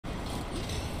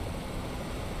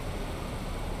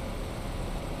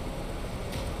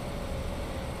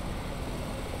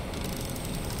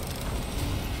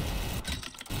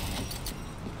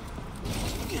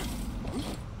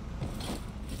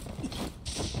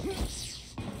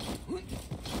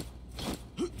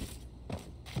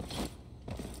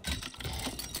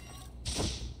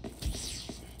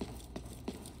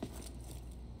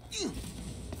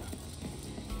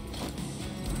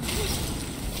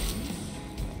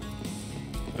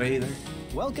Trader.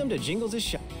 Welcome to Jingles'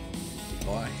 shop.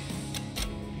 Buy.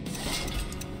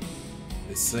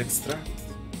 This extract.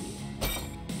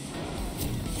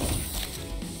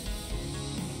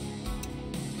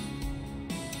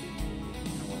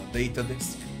 Data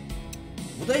disk.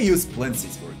 Would I use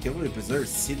Plances for a carefully preserved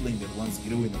seedling that once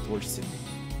grew in a torch city?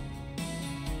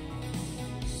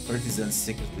 Artisans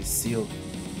secretly sealed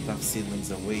tough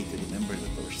seedlings away to remember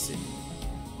the torch city.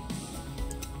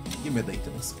 Give me a data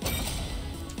disk.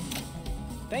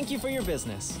 Thank you for your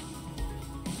business.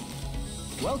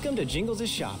 Welcome to Jingles'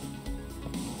 shop.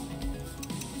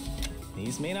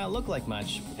 These may not look like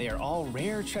much, but they are all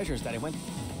rare treasures that I went...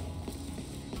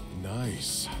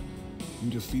 Nice. You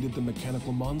defeated the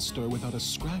mechanical monster without a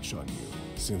scratch on you.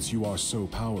 Since you are so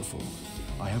powerful,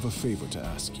 I have a favor to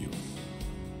ask you.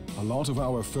 A lot of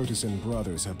our F.I.S.T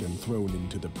brothers have been thrown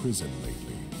into the prison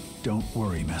lately. Don't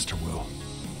worry, Master Wu.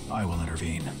 I will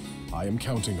intervene. I am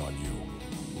counting on you.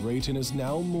 Rayton is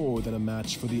now more than a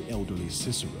match for the elderly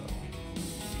Cicero.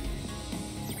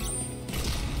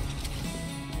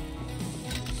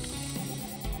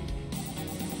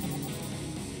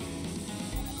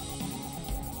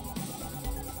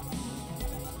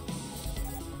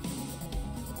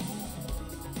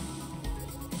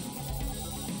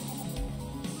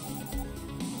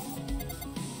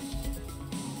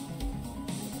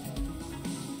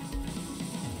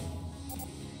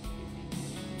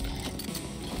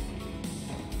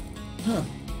 Huh.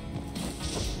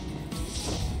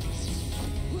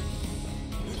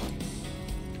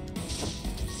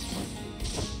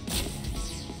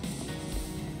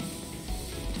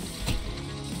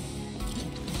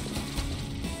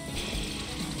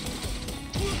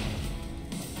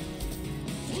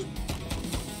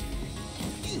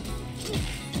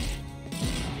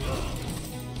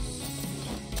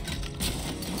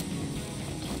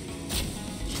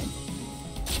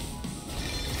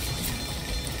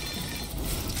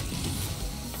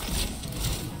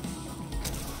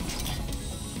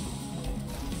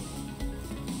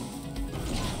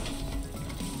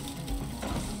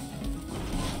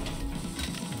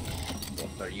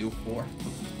 What are you for?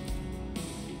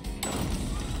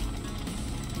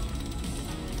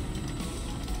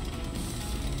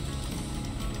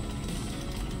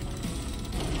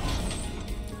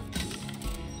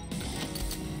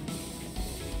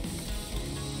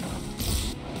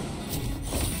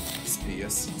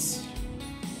 Yes.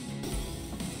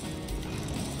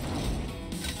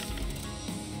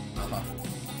 Uh-huh.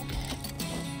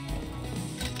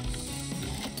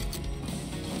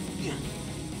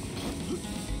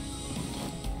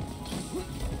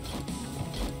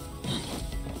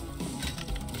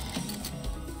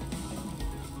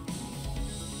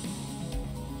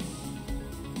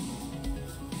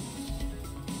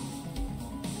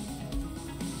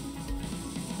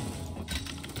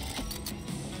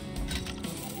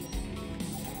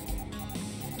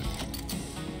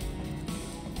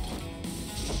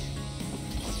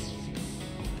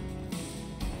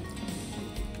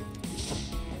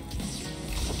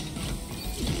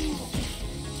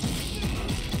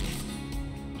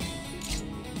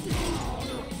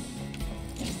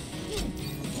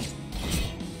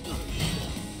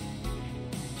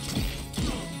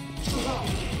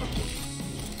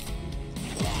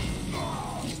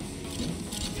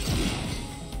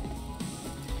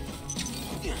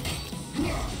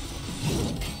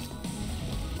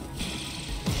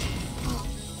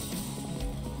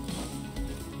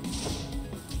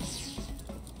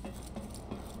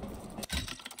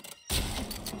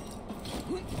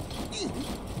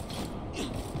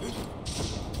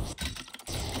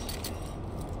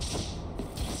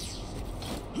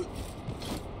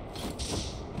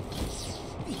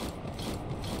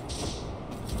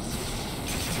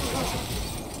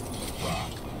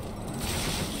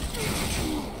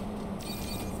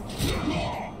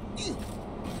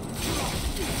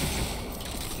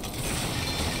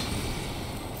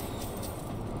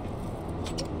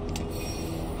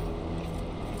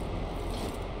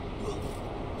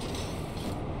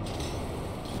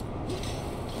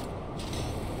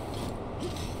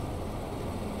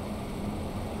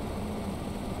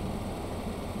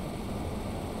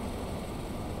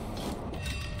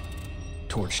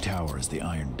 Torch Tower is the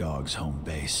Iron Dog's home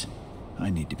base. I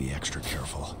need to be extra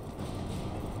careful.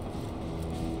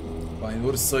 Fine,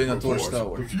 we're still in a Torch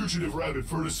Tower. The fugitive rabbit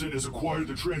Ferguson has acquired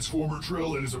the Transformer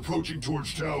Trail and is approaching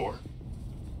Torch Tower.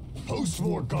 Post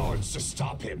more guards to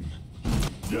stop him.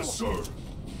 Yes, sir.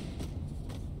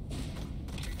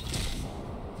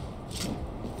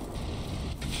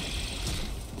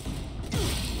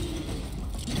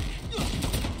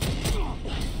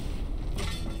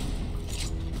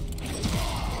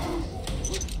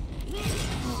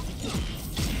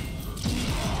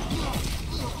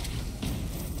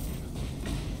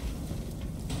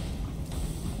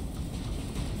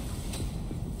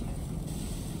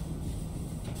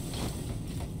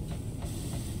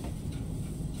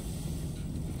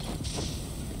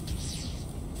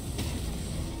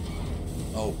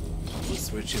 Oh, the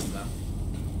switch is now.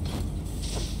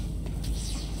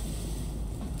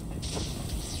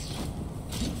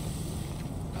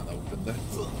 Can't open that.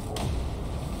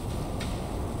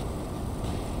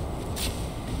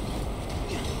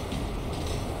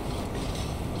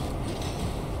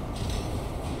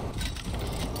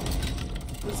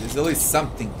 There's easily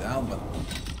something down, but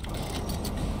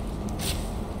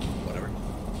whatever.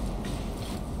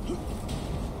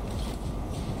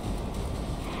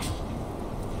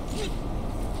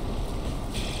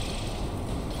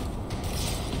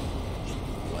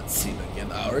 Let's see it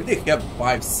again. I already have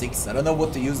 5, 6. I don't know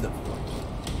what to use them for.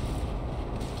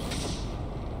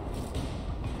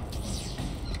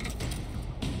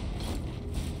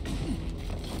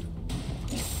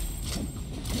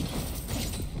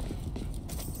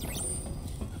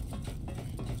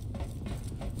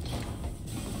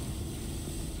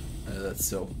 That's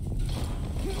so.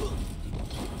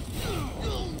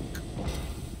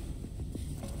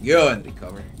 Go and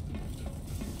recover.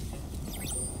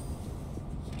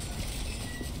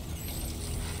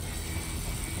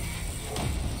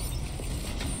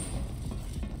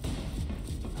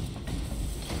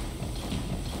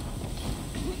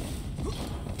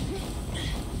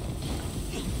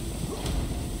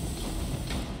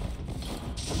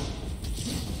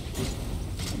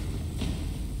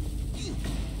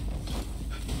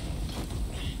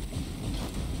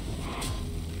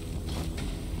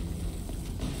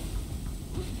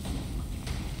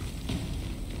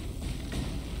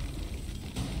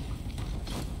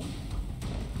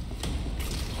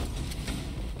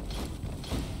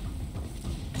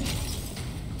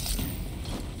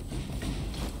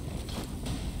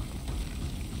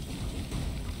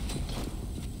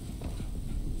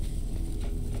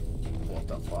 What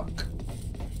the fuck?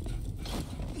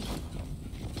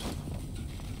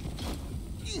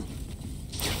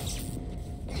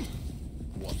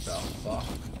 What the fuck?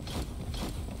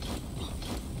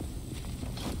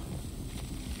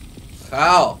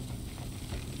 How?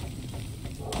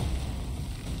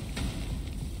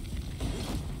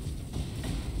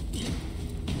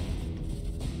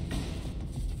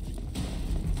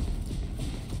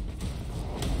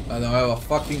 I don't have a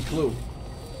fucking clue.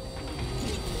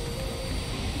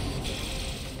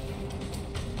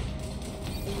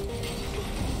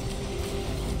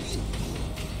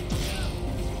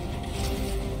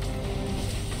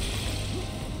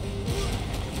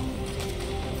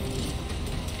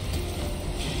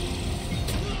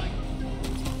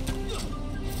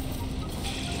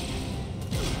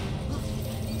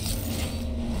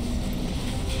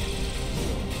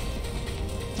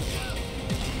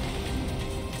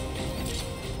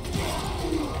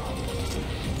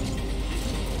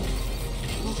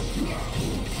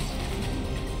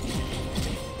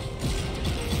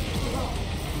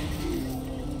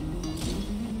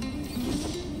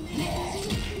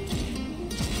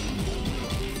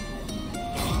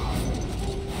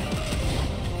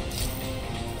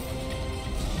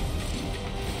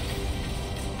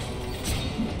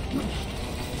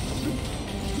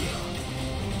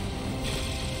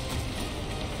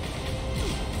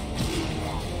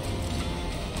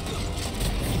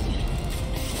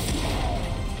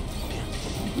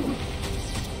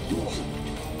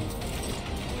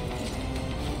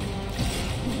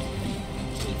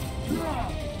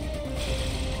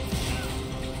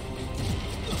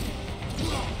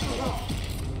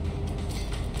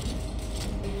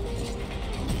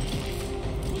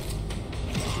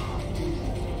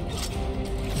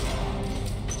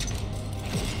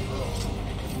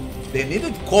 They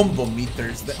needed combo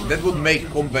meters. That would make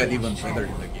combat even better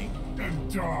in the game.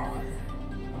 And die.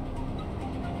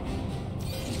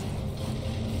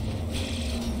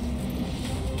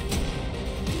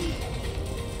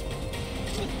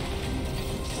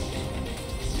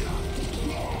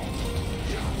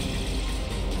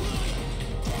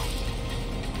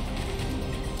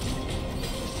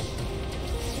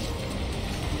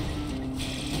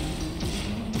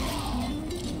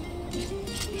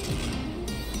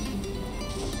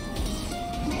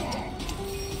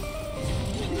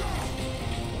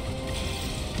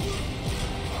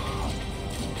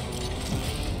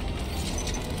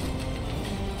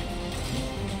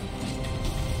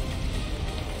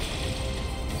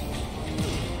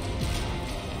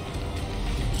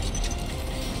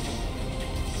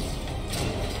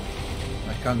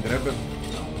 Can't grab it.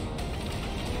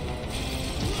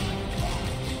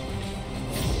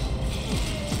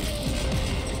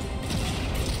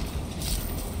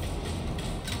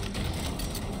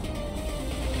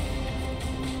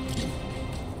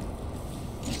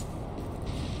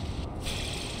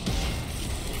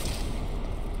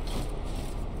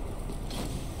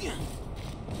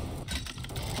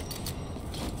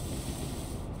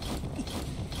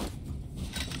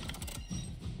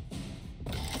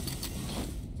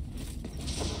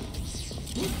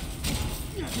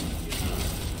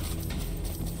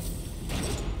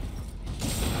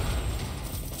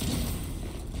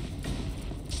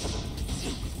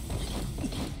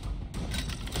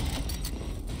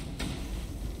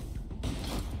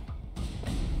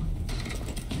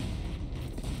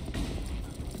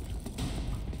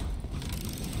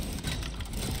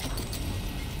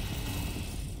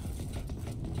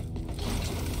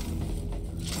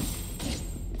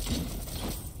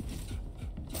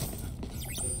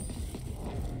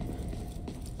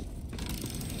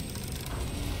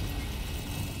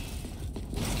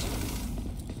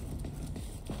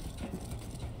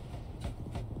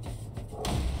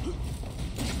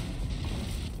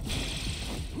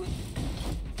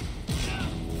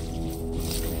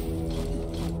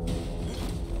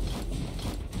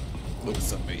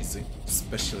 looks amazing,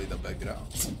 especially the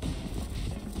background.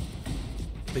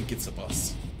 I think it's a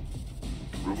boss.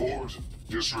 Reward.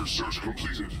 District search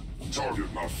completed.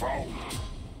 Target not found.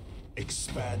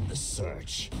 Expand the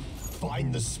search.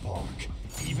 Find the spark,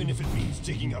 even if it means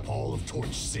digging up all of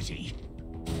Torch City.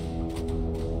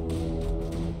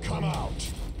 Come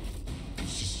out.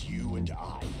 It's just you and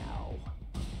I now.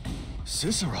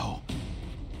 Cicero!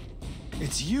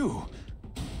 It's you!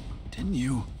 Didn't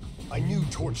you? I knew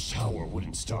Torch Tower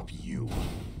wouldn't stop you.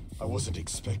 I wasn't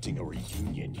expecting a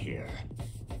reunion here.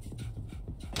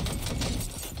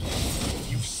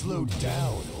 You've slowed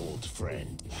down, old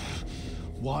friend.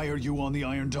 Why are you on the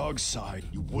Iron Dog's side?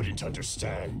 You wouldn't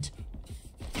understand.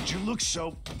 But you look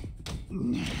so...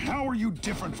 How are you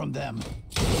different from them?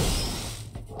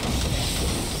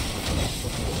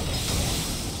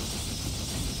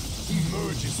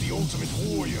 Emerge as the ultimate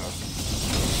warrior.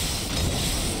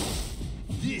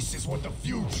 This is what the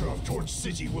future of Torch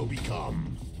City will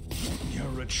become.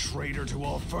 You're a traitor to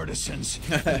all Vertisans.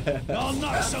 I'll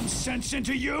knock some sense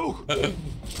into you!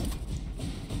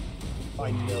 I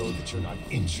know that you're not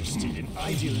interested in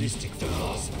idealistic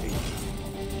philosophy.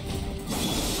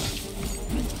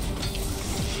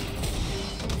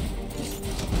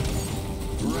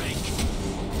 Break!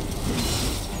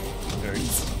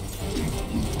 Hurts.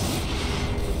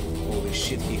 Holy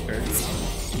shit, he hurts.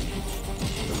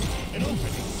 An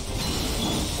opening.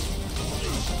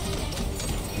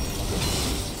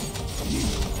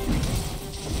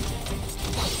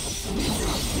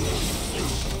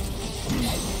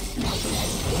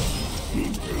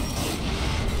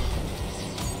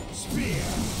 Spear.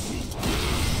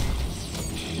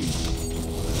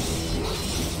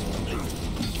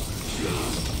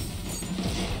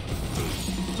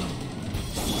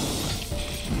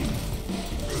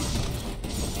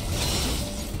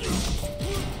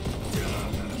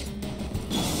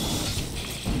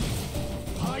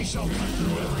 I shall cut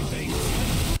through everything.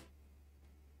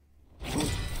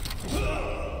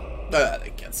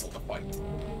 They canceled the fight.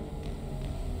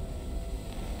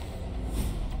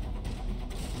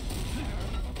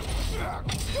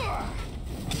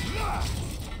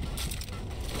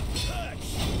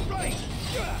 Right.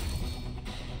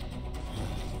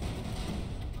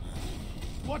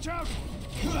 Watch out.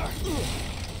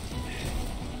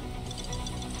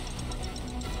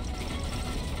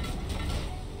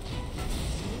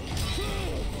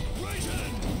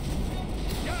 Rayton.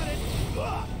 Got it.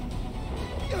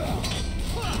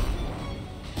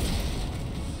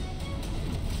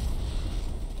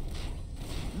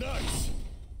 Nuts.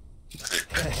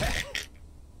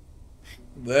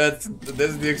 That's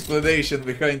the explanation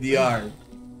behind the arm.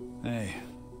 Hey,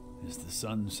 is the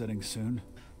sun setting soon?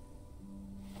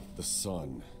 The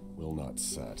sun will not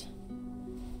set.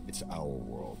 It's our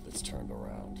world that's turned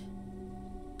around.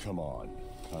 Come on,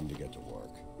 time to get to work.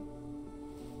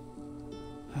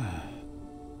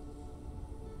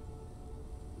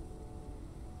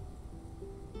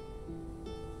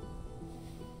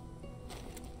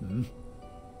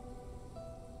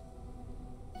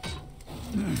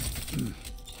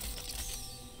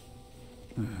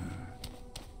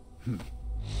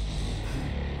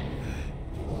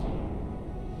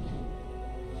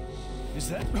 Is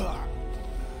that...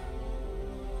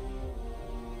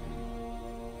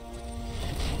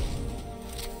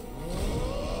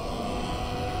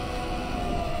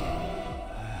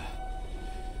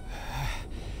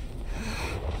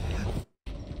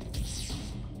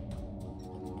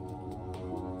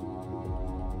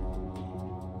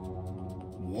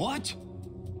 What?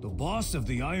 The boss of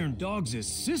the Iron Dogs is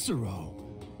Cicero.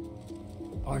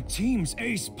 Our team's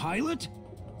ace pilot?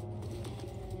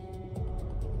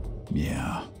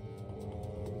 Yeah.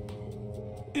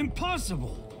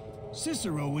 Impossible!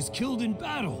 Cicero was killed in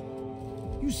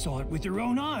battle. You saw it with your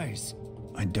own eyes.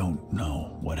 I don't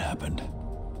know what happened,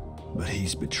 but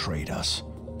he's betrayed us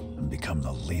and become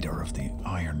the leader of the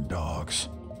Iron Dogs.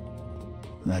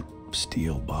 That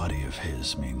steel body of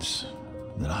his means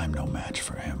that I'm no match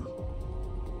for him,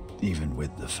 even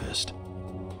with the fist.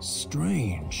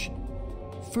 Strange.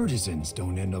 Vertisans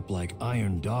don't end up like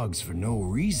Iron Dogs for no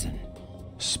reason.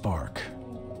 Spark.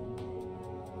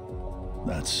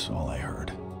 That's all I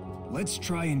heard. Let's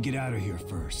try and get out of here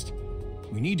first.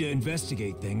 We need to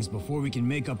investigate things before we can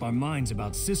make up our minds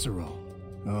about Cicero.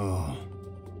 Oh,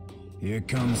 here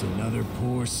comes another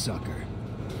poor sucker.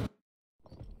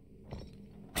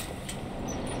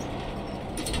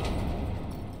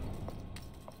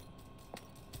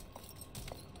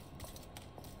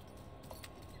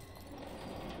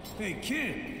 Hey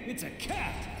kid, it's a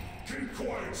cat! Keep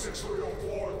quiet,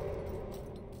 6304.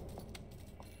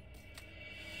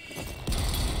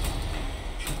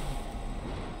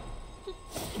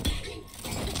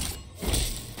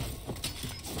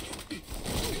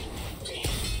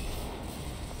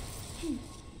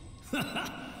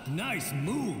 Nice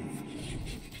move.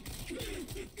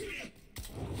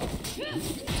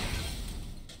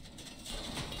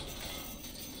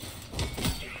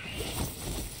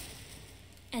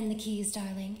 And the keys,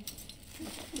 darling.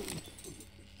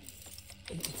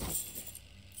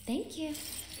 Thank you.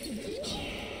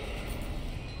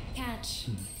 Catch.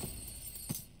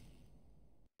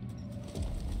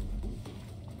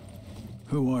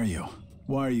 Who are you?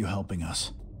 Why are you helping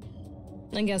us?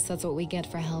 I guess that's what we get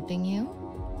for helping you.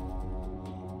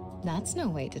 That's no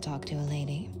way to talk to a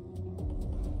lady.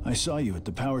 I saw you at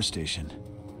the power station.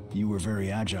 You were very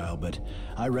agile, but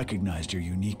I recognized your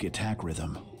unique attack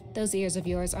rhythm. Those ears of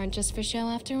yours aren't just for show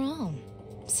after all.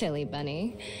 Silly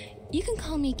bunny. You can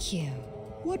call me Q.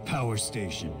 What power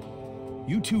station?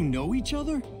 You two know each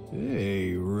other?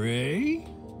 Hey, Ray.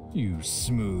 You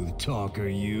smooth talker,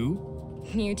 you.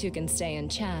 You two can stay and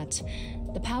chat.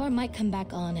 The power might come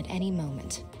back on at any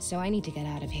moment, so I need to get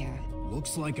out of here.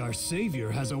 Looks like our savior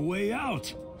has a way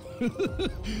out.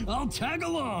 I'll tag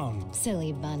along.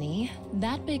 Silly bunny.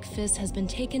 That big fist has been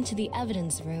taken to the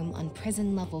evidence room on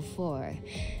prison level 4.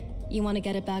 You want to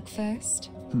get it back first?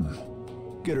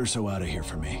 Get her so out of here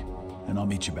for me, and I'll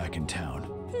meet you back in town.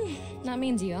 That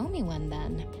means you owe me one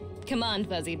then. Come on,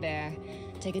 Fuzzy Bear.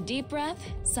 Take a deep breath,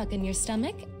 suck in your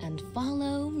stomach, and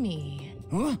follow me.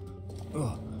 Huh?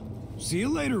 See you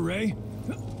later, Ray.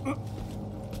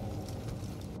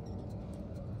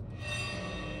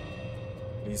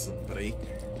 Please break.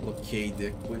 Locate the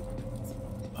equipment.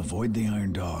 Avoid the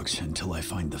iron dogs until I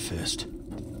find the fist.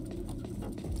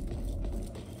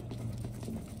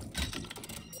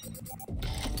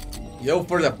 Yo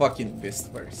for the fucking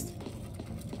fist first.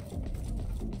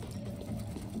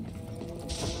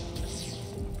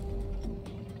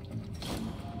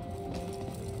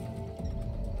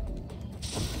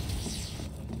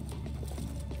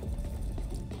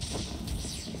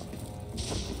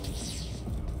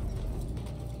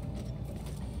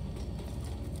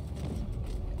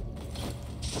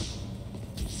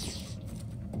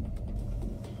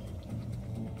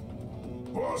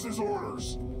 Boss's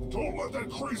orders. Don't let that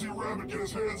crazy rabbit get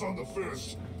his hands on the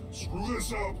fist. Screw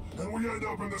this up, and we end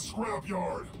up in the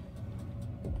scrapyard.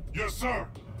 Yes, sir.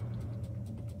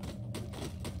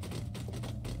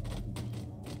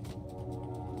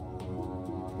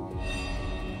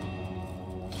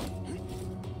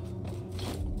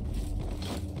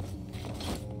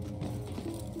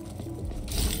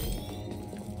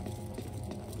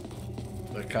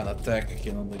 I can't attack, I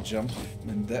can only jump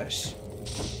and dash.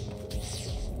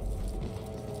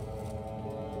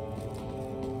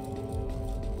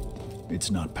 It's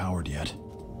not powered yet.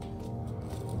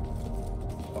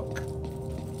 Fuck.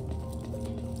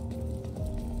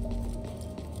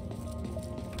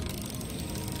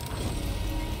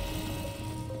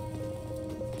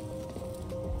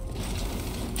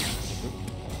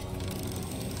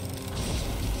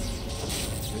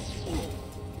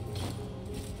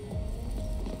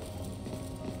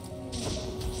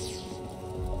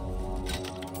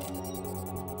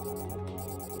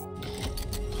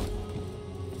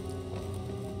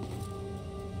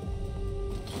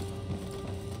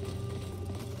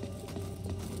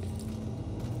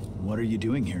 What are you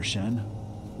doing here, Shen?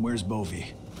 Where's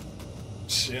Bovie?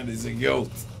 Shen is a goat.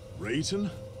 Rayton?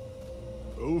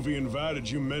 Ovi invited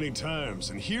you many times,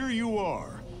 and here you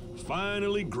are,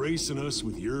 finally gracing us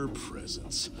with your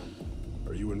presence.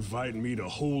 Are you inviting me to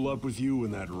hole up with you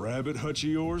in that rabbit hutch of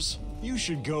yours? You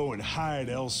should go and hide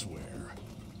elsewhere.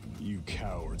 You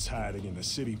cowards hiding in the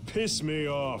city piss me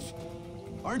off.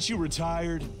 Aren't you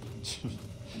retired?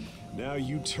 Now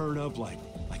you turn up like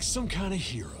some kind of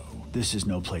hero. This is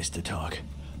no place to talk.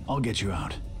 I'll get you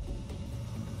out.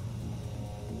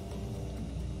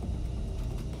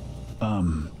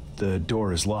 The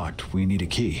door is locked. We need a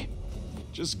key.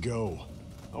 Just go.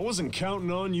 I wasn't counting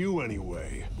on you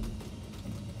anyway.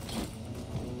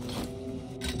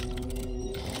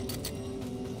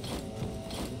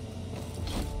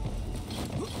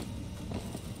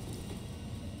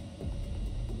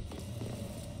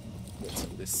 What's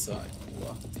on this side?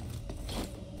 What?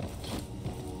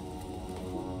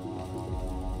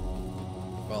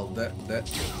 Well,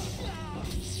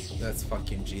 that's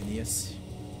fucking genius.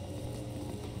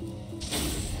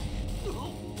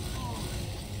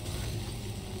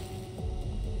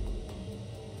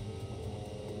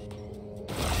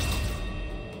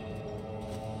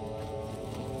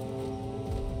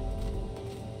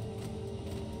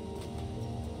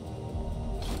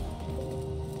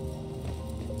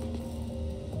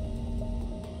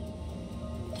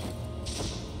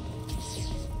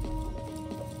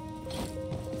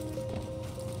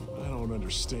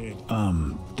 Understand.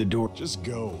 The door. Just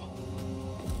go.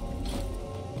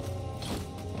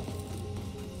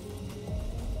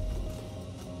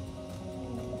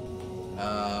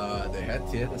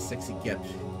 They had a sexy cat.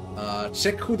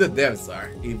 Check who the devs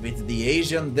are. If it's the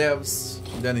Asian devs,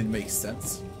 then it makes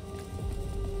sense.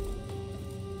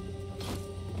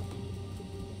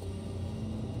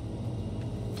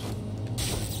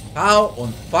 How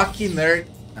on fucking earth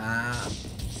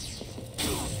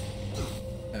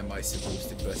am I supposed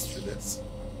to pass through this?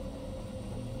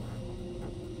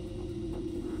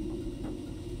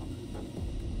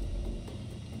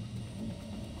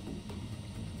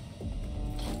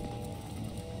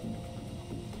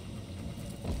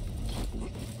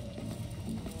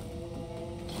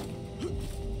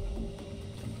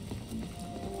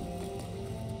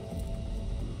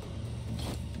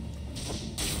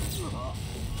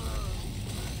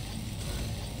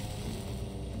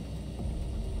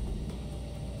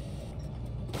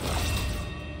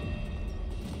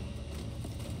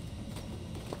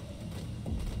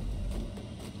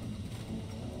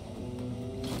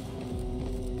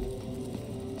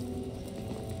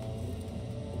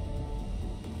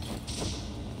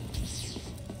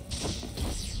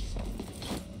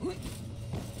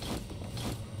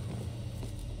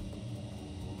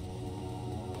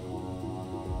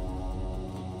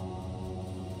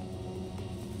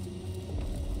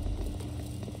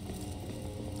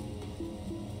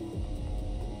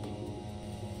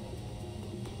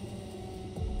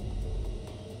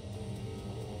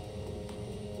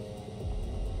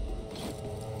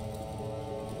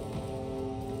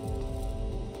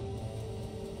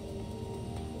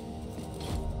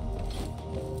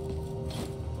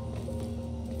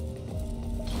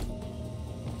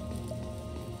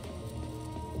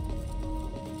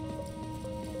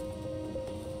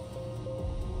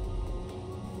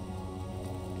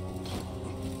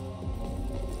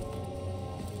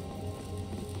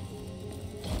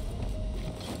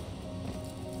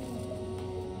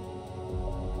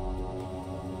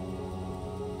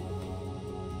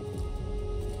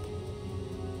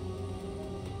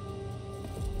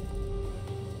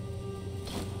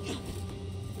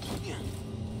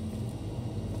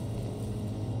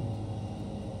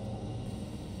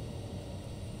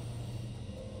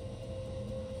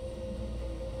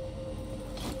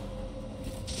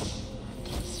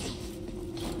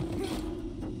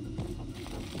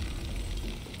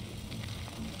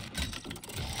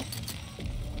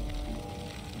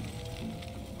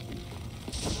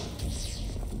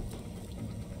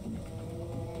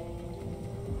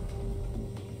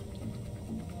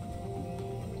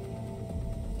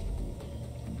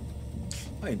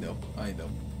 I know.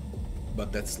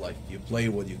 But that's life. You play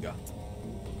what you got.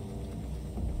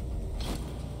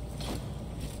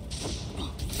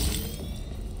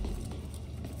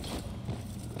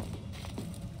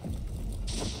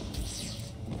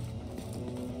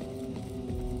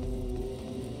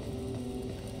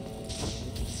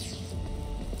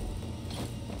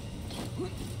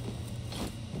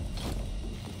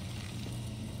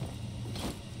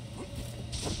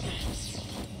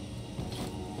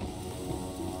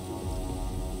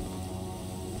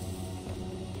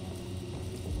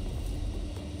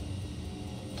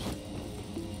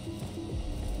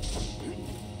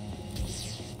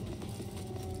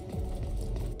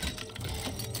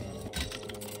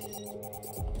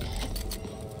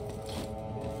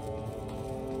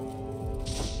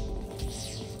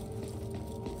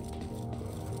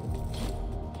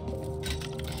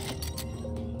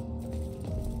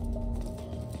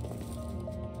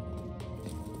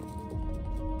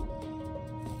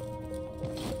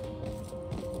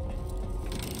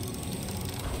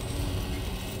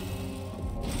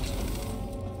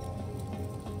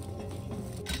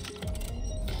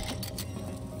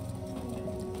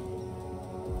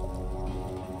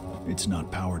 It's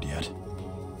not powered yet.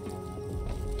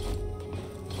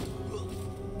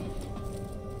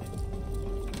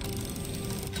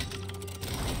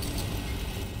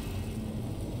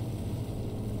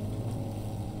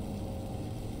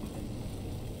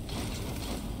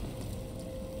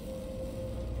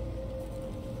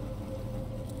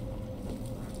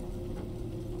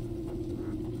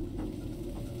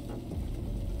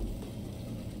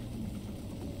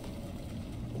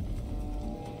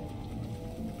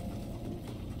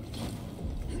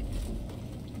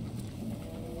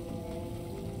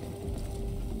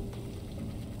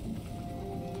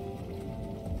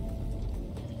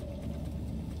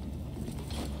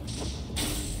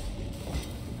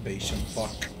 Patient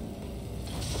fuck.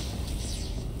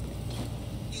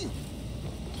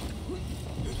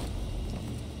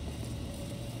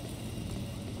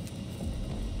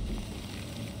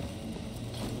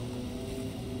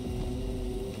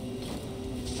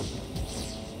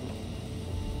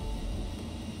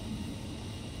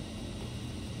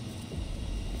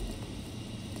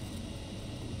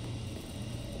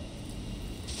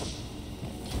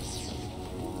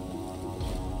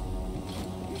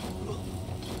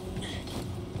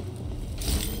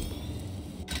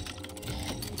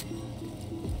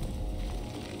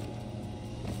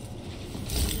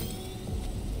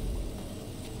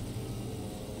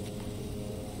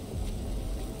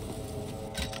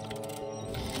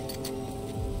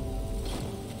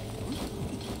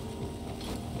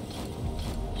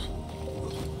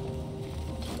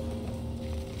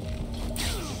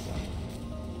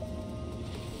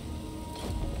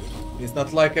 It's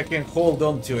not like I can hold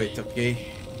on to it,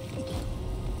 okay?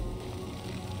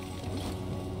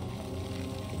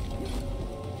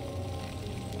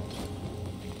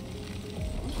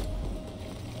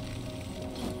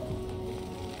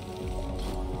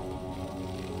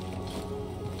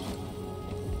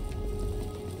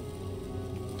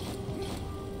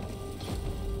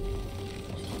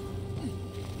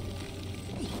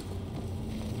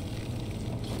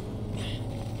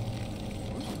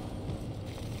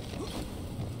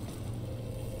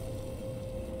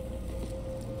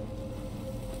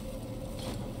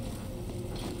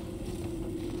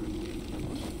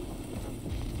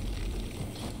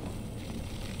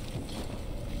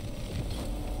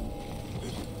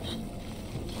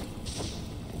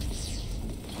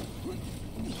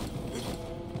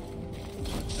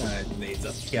 It needs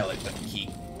a skeleton key.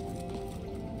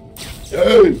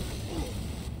 Hey!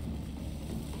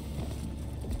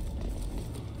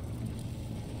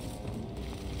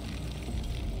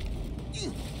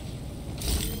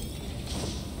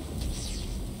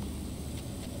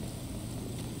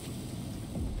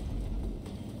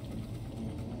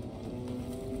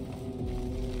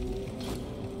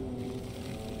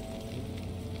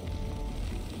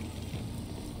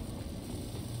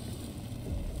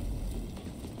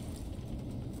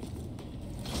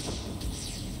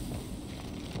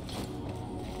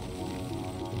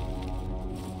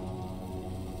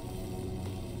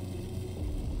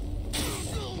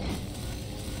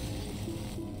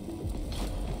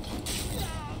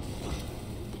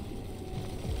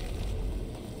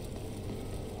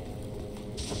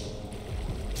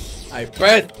 I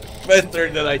pressed faster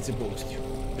than I supposed to.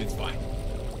 It's fine.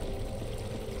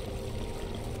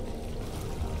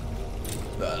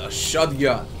 The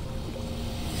shotgun.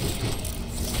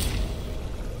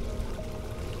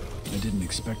 I didn't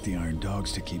expect the Iron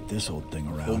Dogs to keep this old thing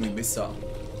around. Homing missile.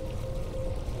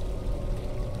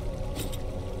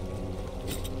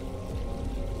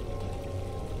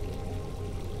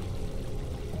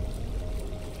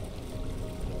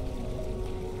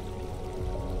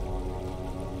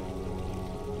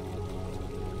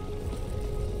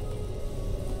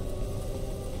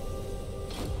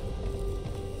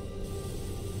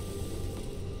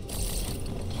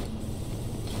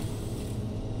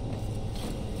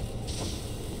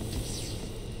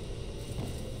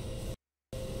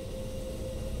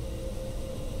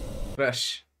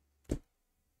 Fresh.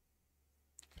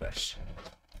 Fresh.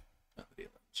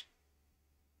 Unreal Engine.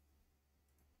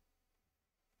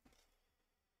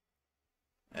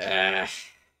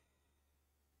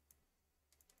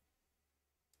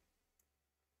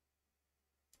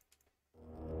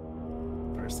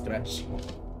 First crash.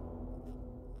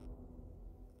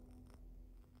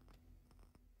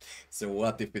 So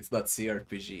what if it's not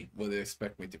CRPG? Would you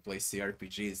expect me to play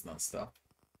CRPGs non-stop?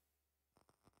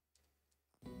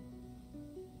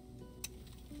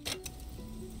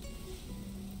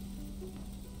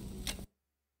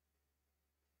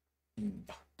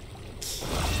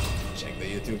 Check the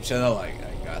YouTube channel. I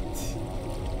got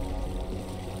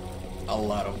a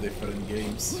lot of different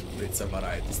games. It's a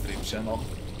variety stream channel.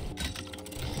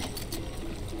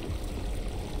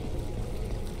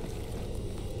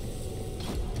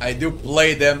 I do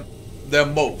play them the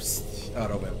most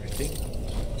out of everything.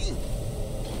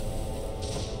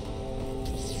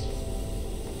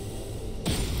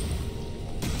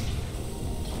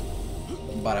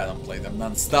 But I don't play them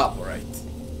non-stop, right?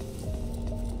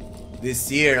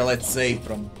 This year, let's say,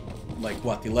 from like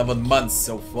what, 11 months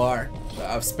so far,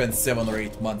 I've spent 7 or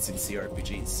 8 months in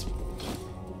CRPGs.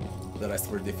 The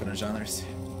rest were different genres.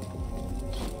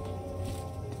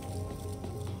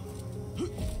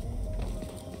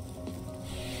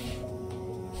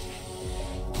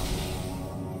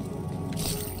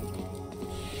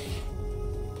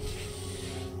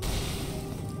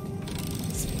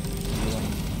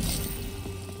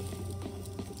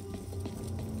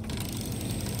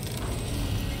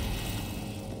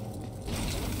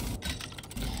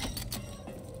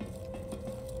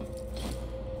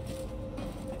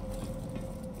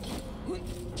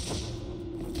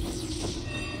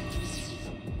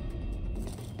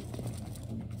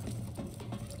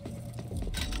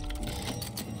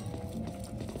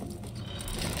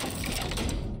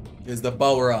 Is the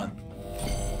power on?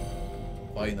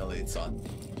 Finally, it's on.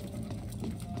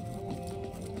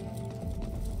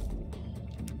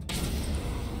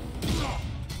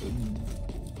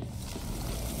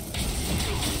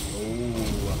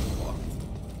 Oh,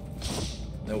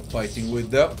 no fighting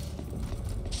with them.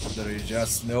 There is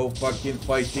just no fucking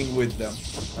fighting with them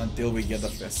until we get a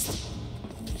F.I.S.T.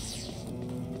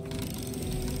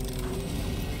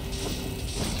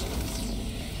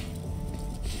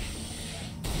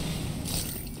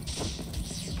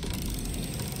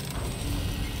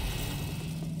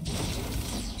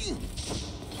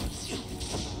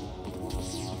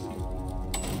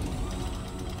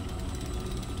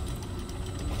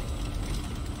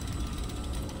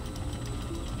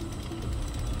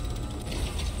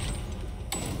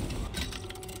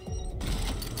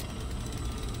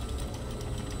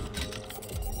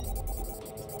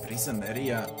 is an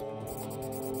area.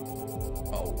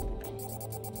 Oh.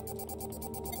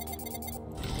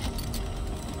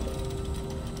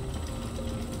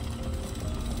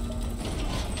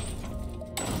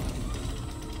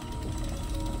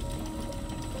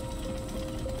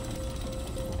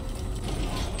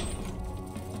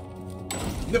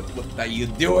 What are you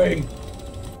doing?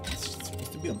 It's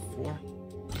supposed to be on 4.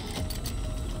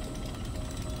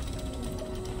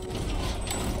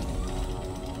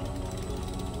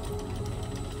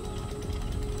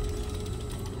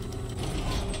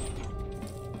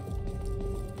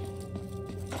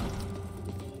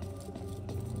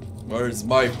 Where's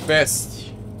my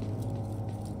F.I.S.T?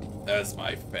 There's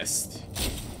my F.I.S.T.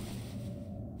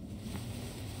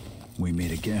 We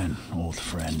meet again, old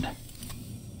friend.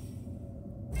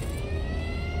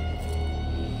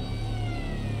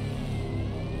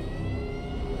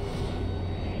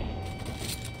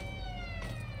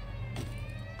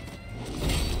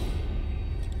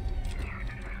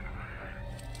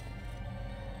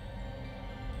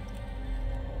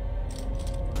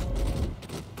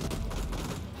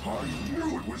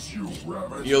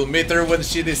 You'll meet her when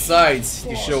she decides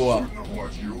to show up.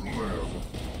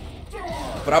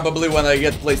 Probably when I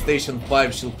get PlayStation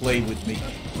 5, she'll play with me.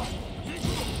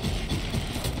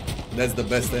 That's the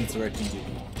best answer I can give.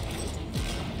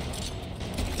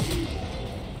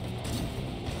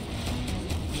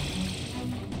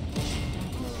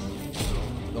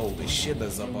 Holy shit,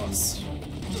 there's a boss.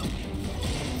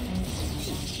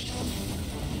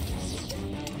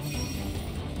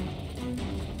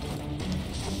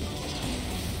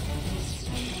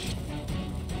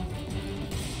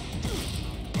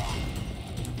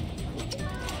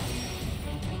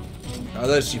 How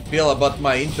does she feel about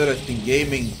my interest in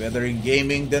gaming? Better in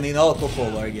gaming than in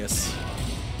alcohol, I guess.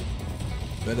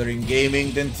 Better in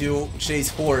gaming than to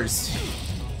chase whores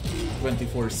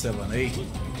 24/7, eh?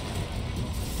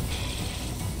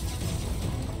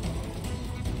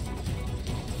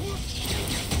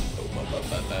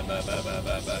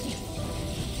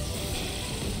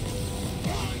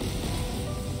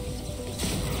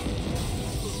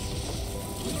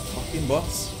 Fucking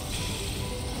boss.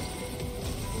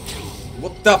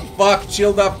 What the fuck?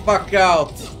 Chill the fuck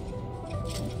out.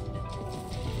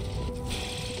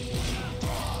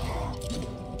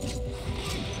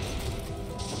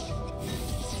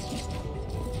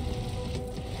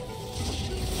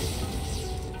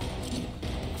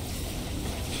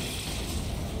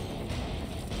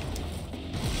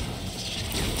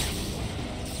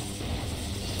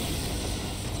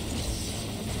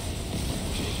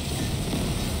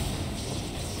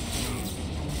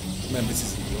 Man, this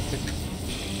is idiotic.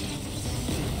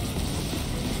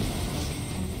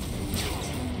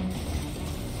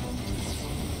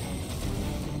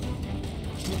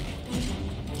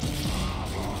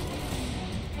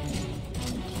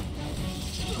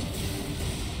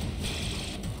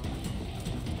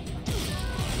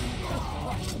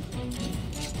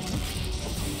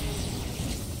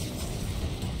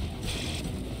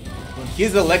 When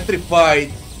he's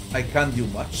electrified, I can't do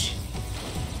much.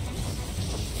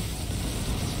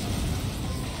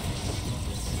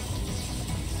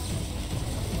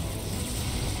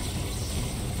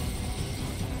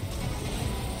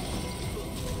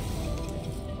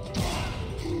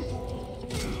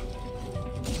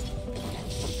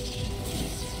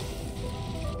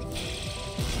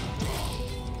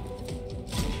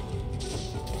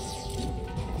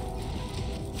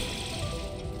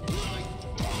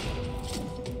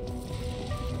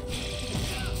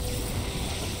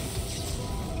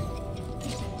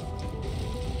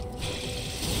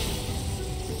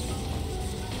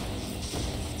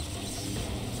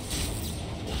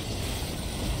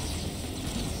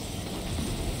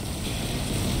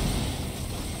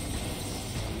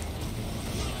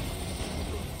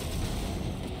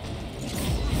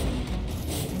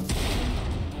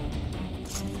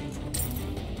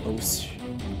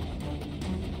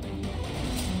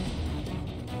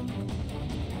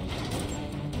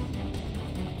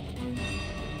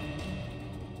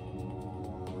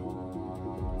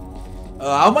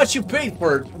 How much you paid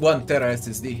for 1 tera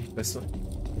SSD, Peso?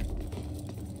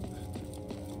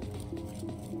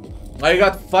 I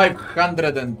got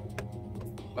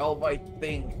 512, I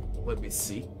think. Let me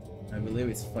see. I believe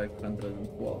it's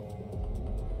 512.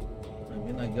 I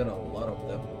mean, I got a lot of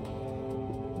them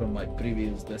from my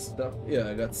previous desktop. Yeah,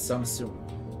 I got Samsung.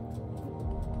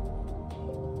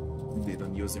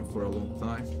 Didn't use it for a long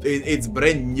time. It's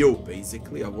brand new,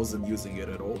 basically. I wasn't using it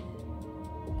at all.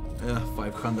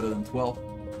 512.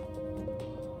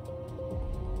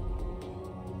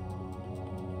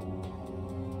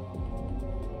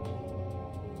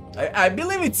 I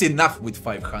believe it's enough with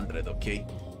 500, okay?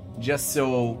 Just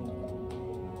so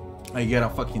I get a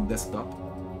fucking desktop.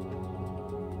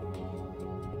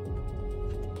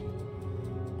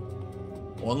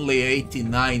 Only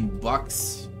 89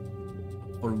 bucks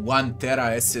for 1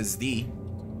 tera SSD.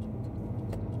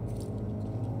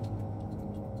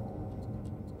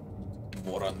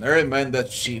 For a nerd, man,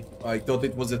 that's cheap. I thought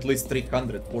it was at least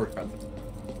 300, 400.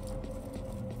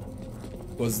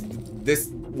 Because this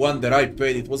one that I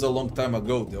paid, it was a long time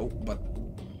ago though, but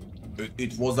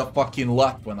it was a fucking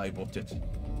lot when I bought it.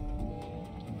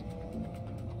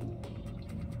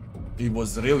 It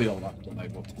was really a lot when I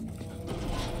bought it.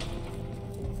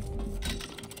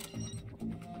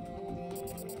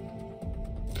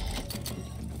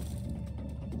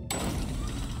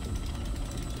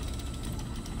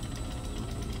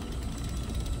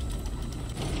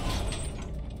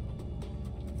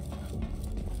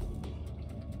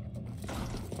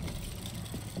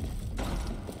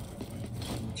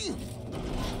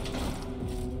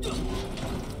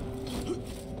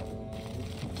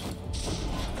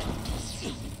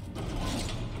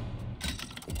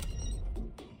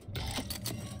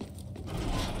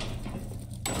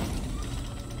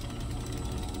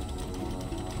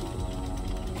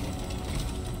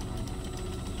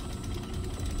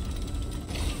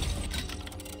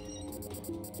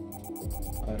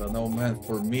 I don't know, man.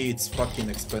 For me, it's fucking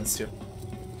expensive.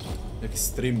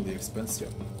 Extremely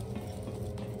expensive.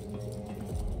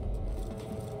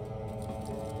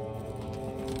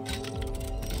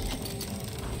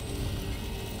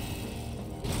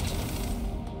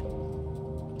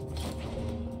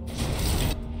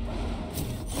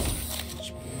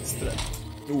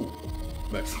 Ooh,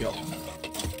 max health.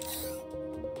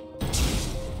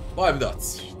 5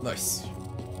 dots. Nice.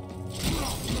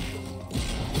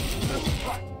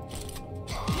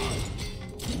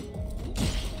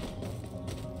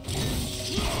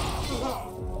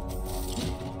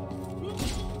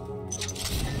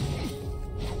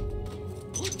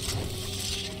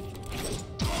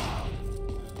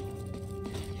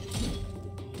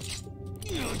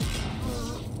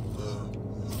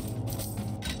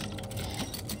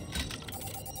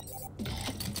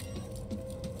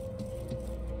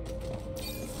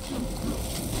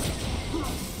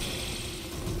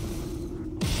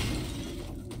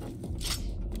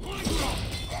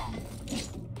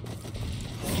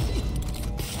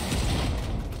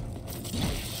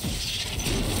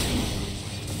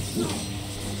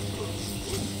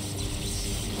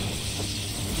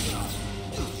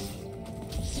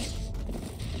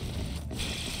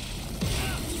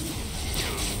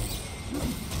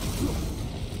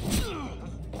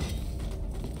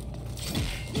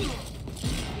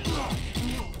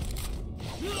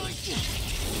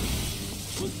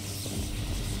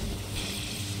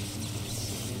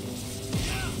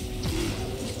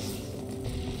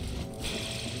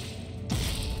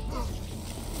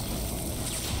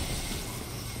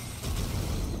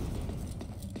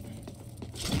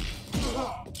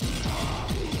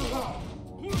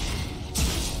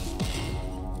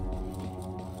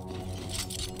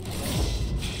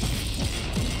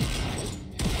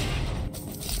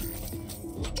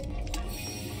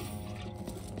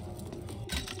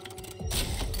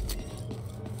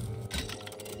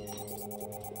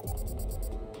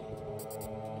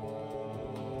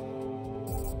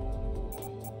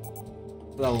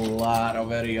 A lot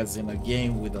of areas in a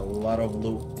game with a lot of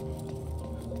loot.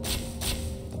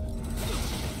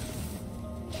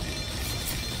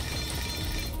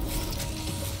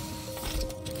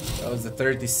 That was the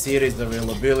 30 series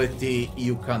availability.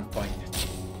 You can't find it.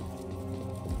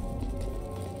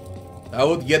 I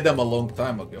would get them a long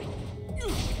time ago,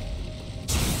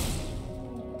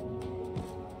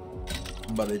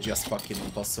 but it's just fucking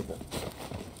impossible.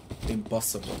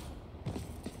 Impossible.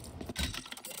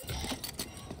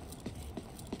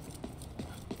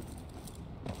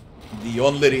 The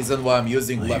only reason why I'm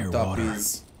using laptop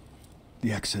is...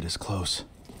 The exit is close.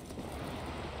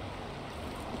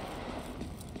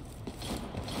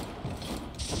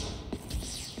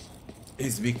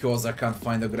 Is because I can't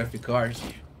find a graphic card.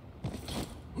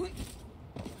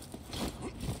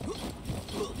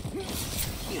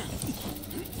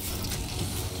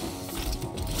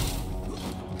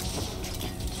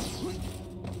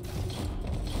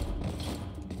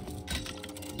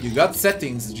 You got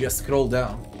settings, just scroll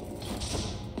down.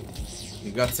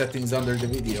 You got settings under the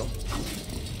video.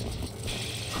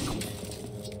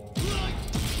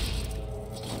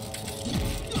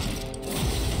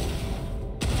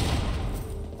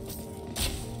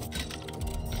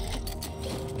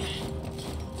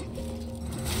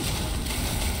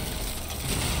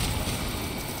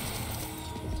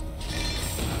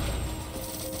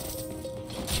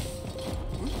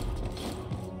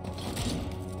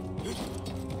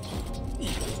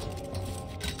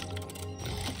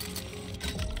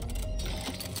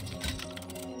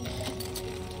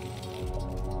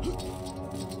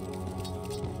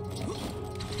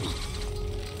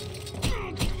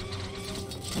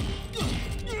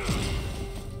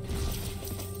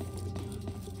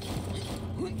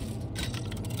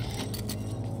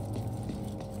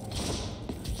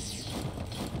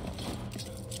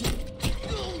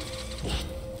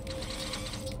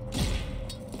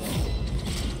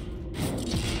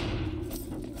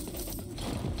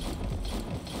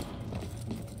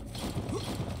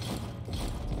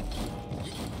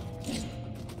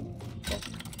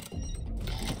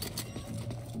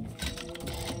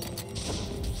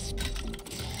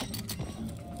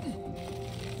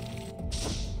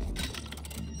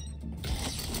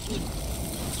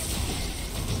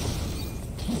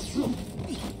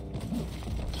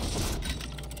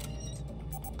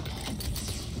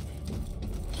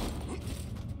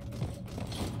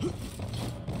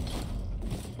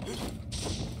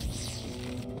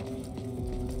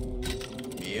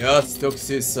 Just took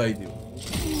suicide.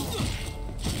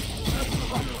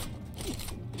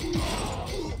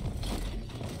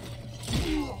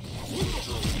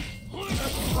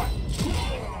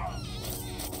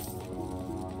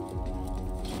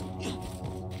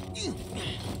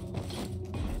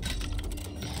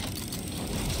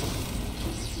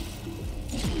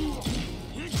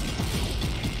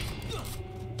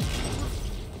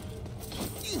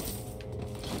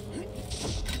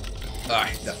 Ah,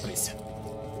 that place.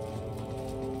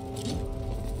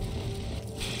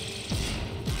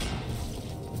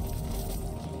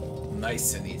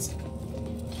 Nice and easy.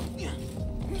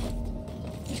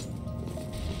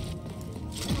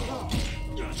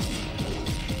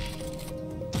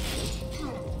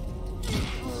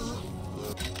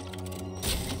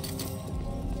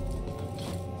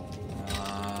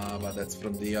 But that's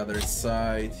from the other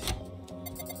side.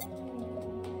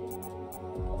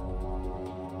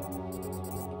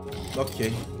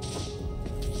 Okay.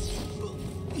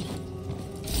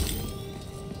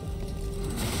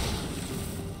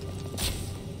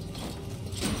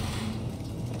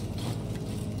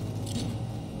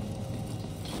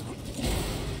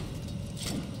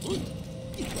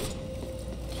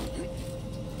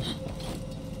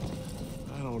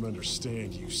 I don't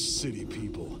understand you city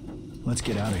people. Let's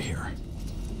get out of here.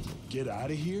 Get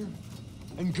out of here?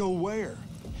 And go where?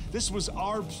 This was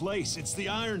our place. It's the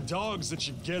Iron Dogs that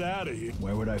should get out of here.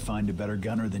 Where would I find a better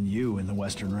gunner than you in the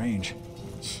Western Range?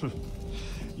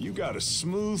 You got a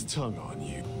smooth tongue on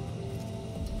you.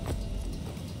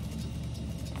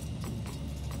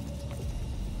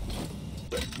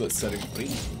 Let's set it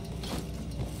free.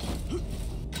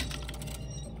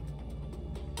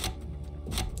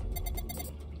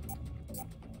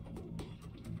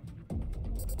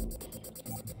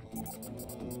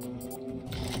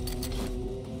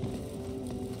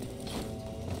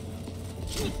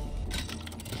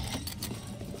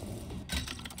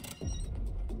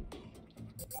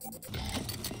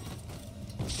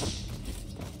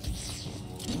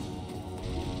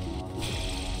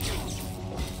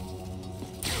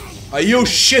 Are you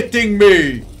shitting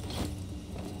me?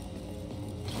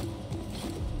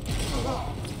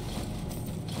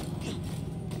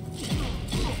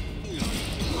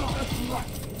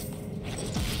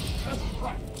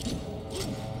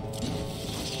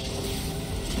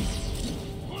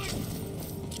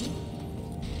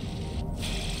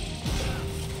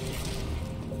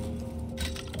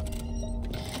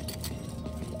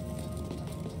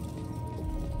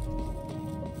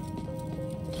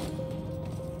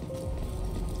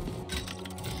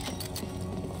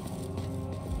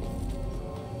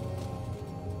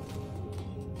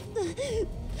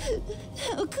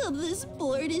 How come this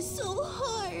board is so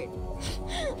hard?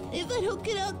 If I don't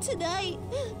get out tonight,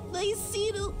 my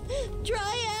seed'll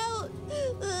dry out.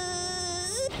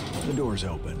 The door's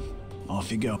open.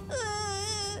 Off you go.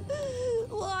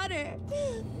 Water.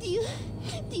 Do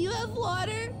you have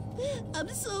water? I'm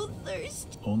so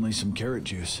thirsty. Only some carrot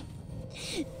juice.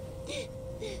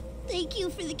 Thank you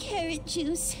for the carrot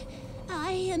juice.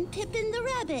 I am Pippin the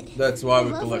Rabbit. That's why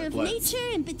we lover collect of plants. nature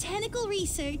and botanical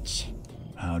research.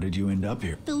 How did you end up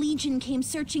here? The Legion came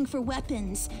searching for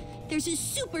weapons. There's a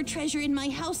super treasure in my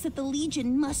house that the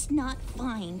Legion must not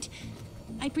find.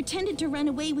 I pretended to run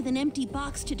away with an empty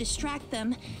box to distract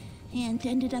them, and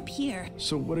ended up here.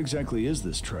 So what exactly is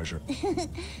this treasure?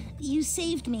 You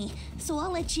saved me, so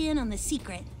I'll let you in on the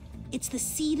secret. It's the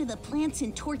seed of the plants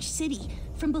in Torch City,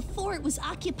 from before it was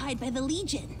occupied by the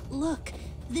Legion. Look,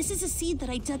 this is a seed that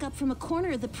I dug up from a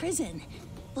corner of the prison.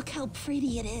 Look how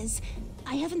pretty it is.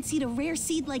 I haven't seen a rare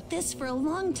seed like this for a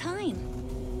long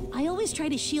time. I always try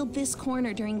to shield this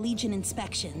corner during Legion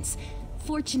inspections.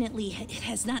 Fortunately, it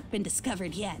has not been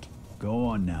discovered yet. Go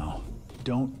on now.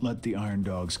 Don't let the Iron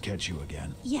Dogs catch you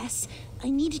again. Yes, I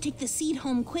need to take the seed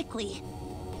home quickly.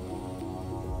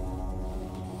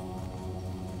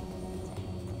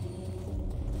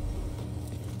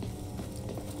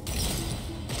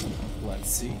 Let's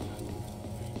see.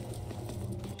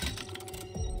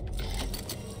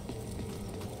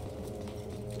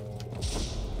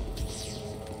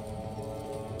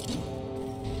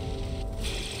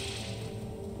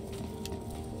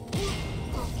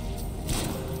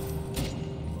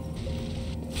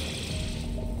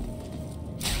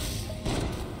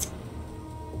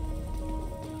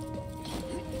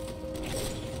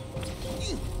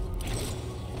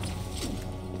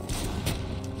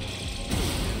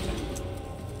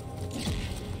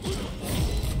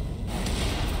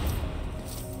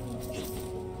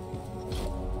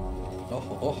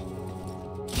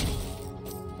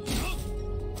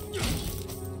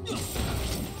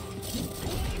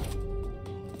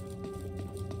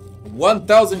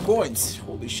 1,000 coins.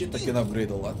 Holy shit, I can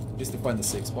upgrade a lot just to find the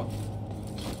safe spot.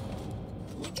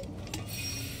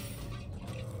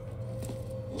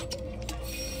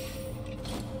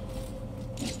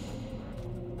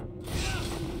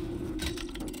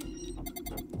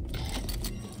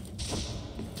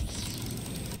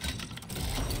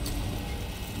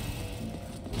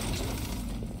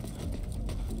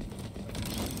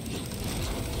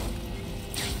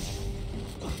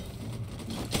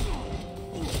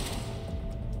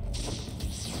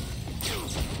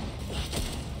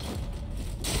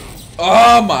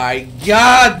 Oh my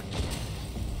god!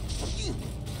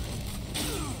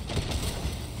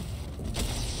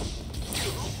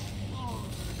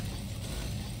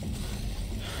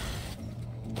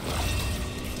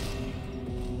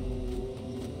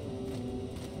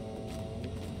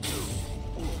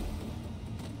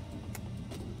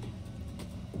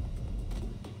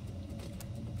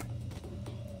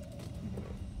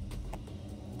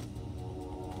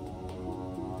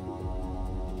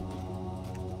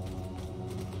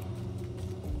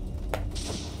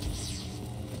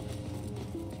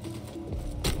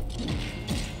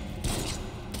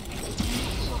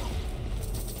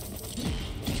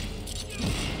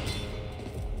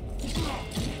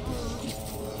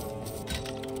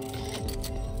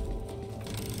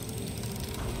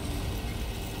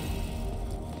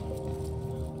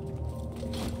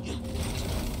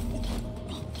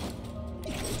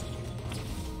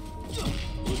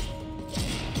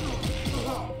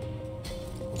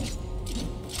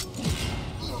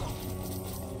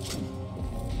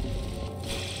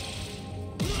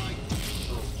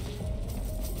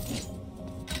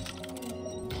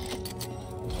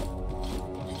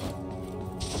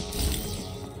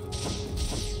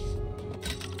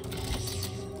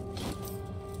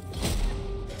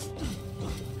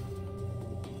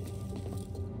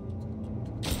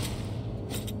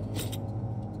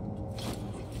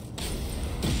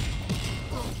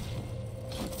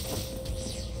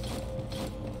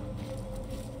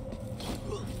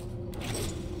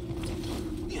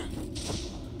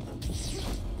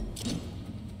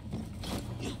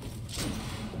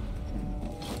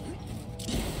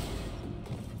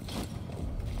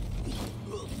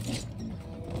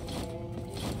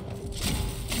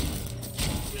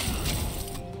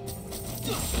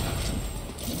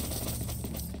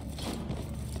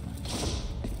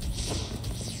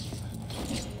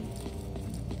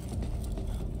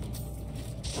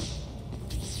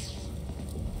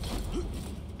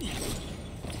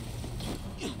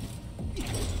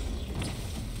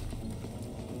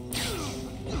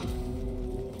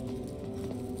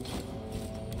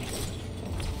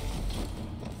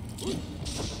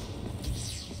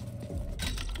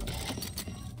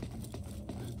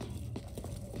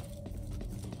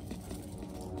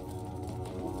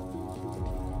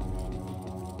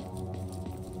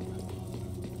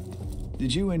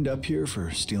 Did you end up here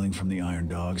for stealing from the Iron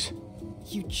Dogs?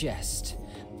 You jest.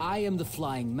 I am the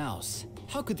Flying Mouse.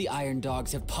 How could the Iron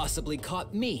Dogs have possibly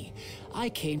caught me? I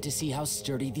came to see how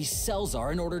sturdy these cells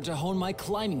are in order to hone my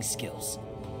climbing skills.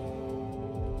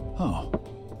 Oh,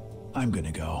 I'm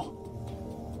gonna go.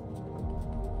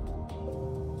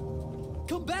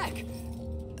 Come back!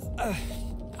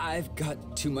 I've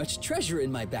got too much treasure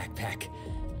in my backpack.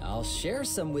 I'll share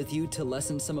some with you to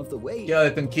lessen some of the weight.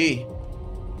 Skeleton key.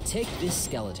 Take this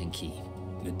skeleton key.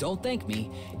 Don't thank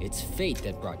me. It's fate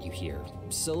that brought you here.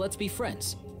 So let's be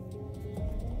friends.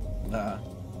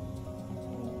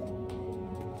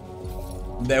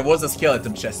 There was a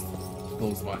skeleton chest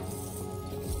close by.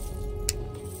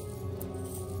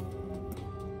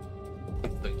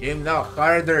 The game now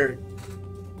harder.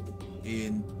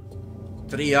 In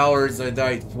 3 hours I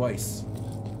died twice.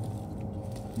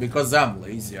 Because I'm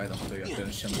lazy, I don't pay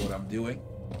attention to what I'm doing.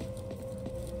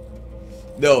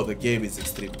 No, the game is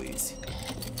extremely easy.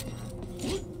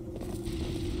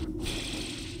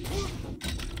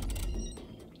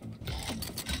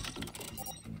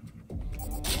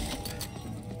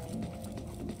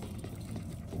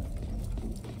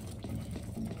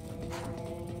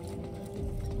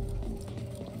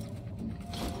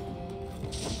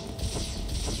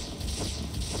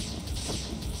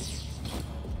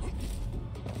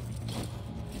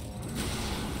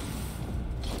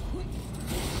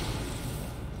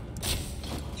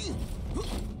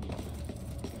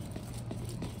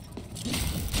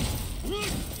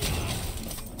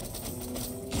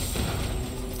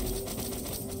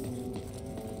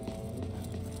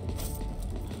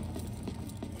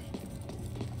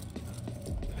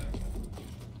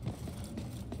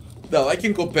 Now, I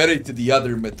can compare it to the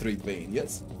other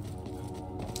Metroidvanias.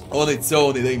 On its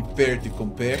own, it ain't fair to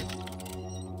compare.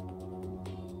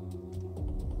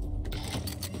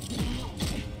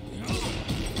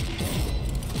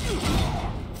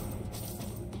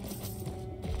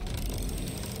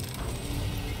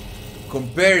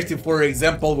 Compared to, for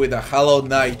example, with a Hollow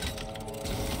Knight.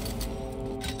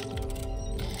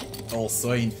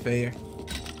 Also ain't fair.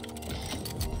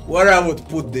 Where I would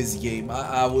put this game?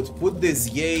 I would put this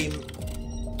game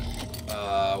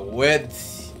with...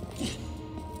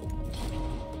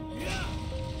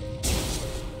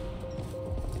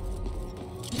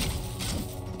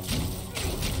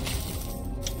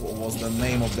 What was the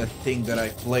name of that thing that I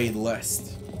played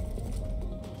last?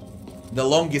 The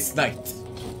Longest Night.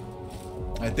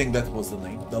 I think that was the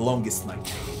name. The Longest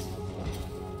Night.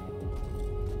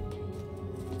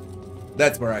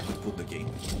 That's where I could put the game.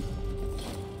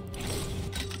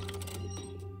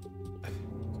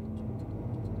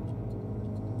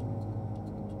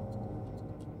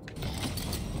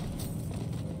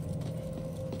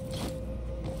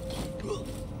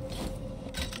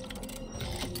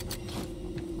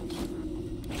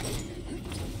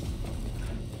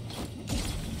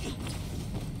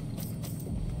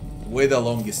 With the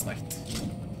Longest Night.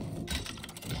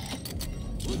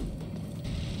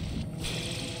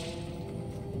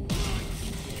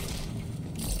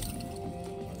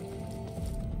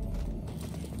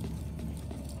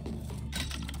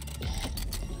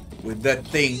 With that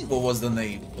thing, what was the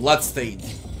name? Bloodstained.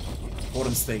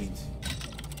 Hornstained.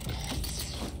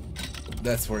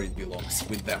 That's where it belongs,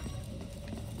 with them.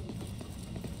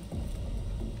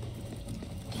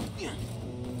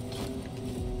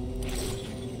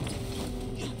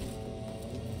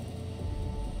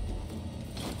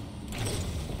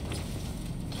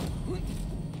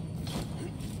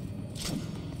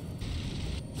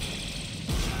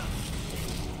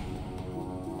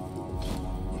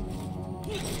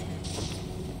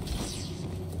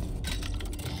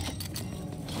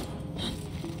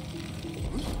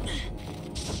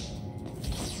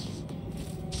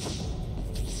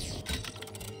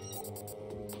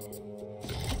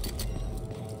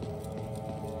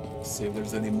 See if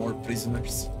there's any more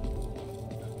prisoners.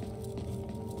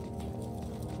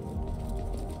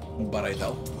 But I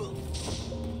doubt.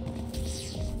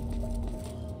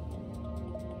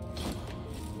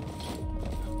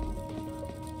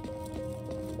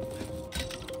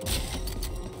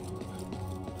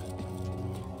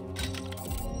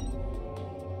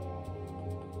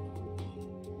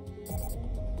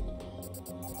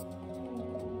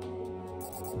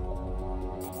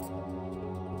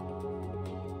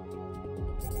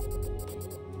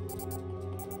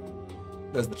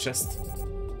 There's the chest.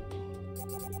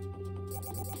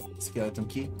 Skeleton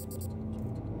key.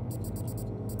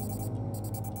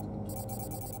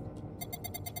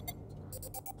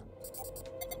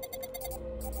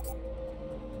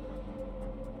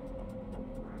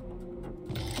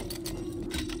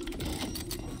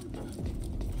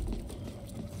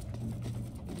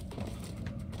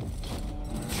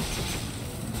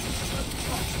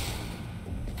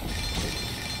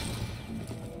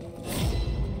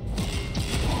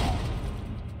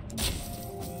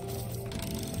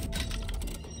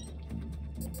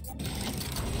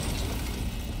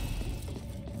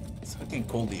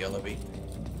 Call the elevator.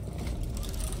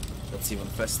 That's even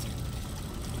faster.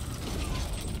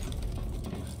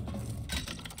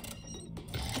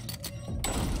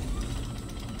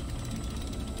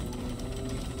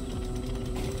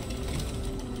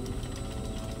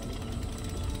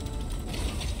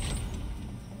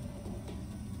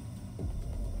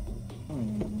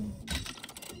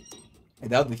 I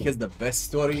doubt it has the best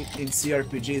story in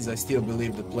CRPGs. I still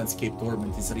believe that Planescape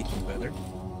Torment is written better.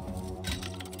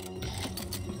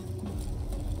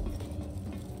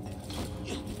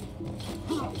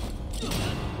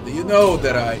 You know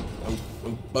that I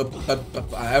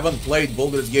haven't played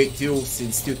Baldur's Gate 2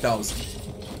 since 2000.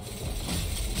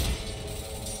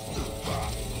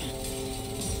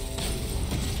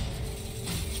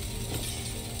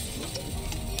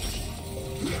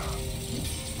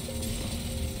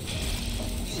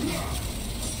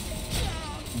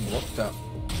 What the?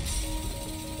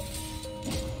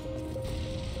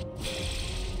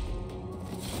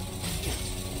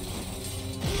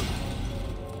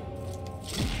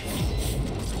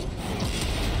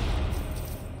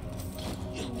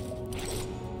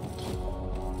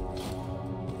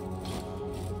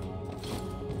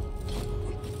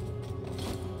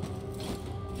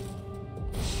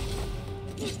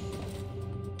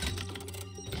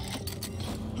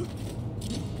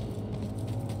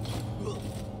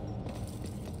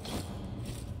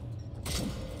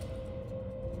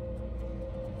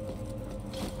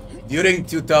 During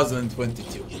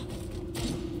 2022,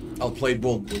 I'll play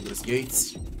both Baldur's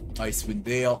Gates, Icewind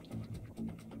Dale.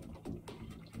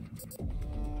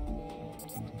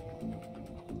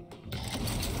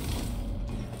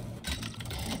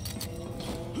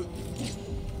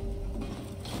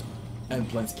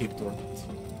 Deep Landscape Tournament.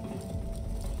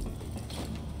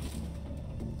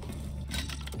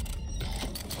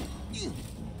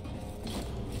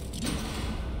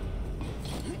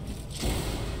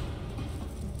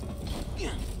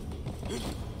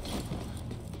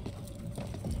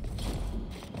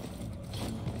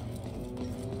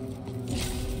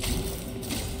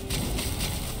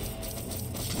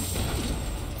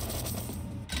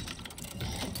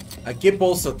 I keep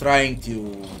also trying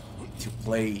to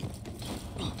play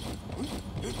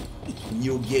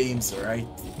new games, right?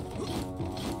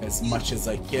 As much as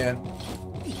I can.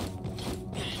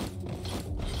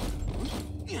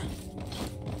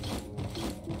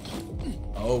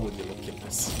 Oh, would you look at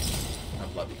this? I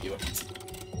bloody do it.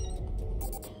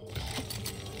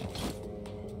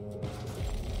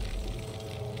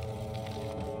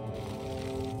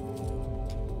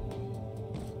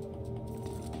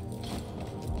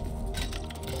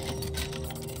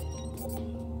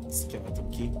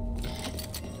 Skeleton key.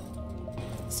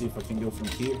 See if I can go from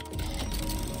here.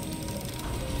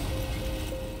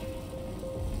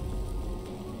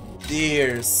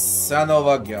 Dear son of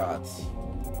a god.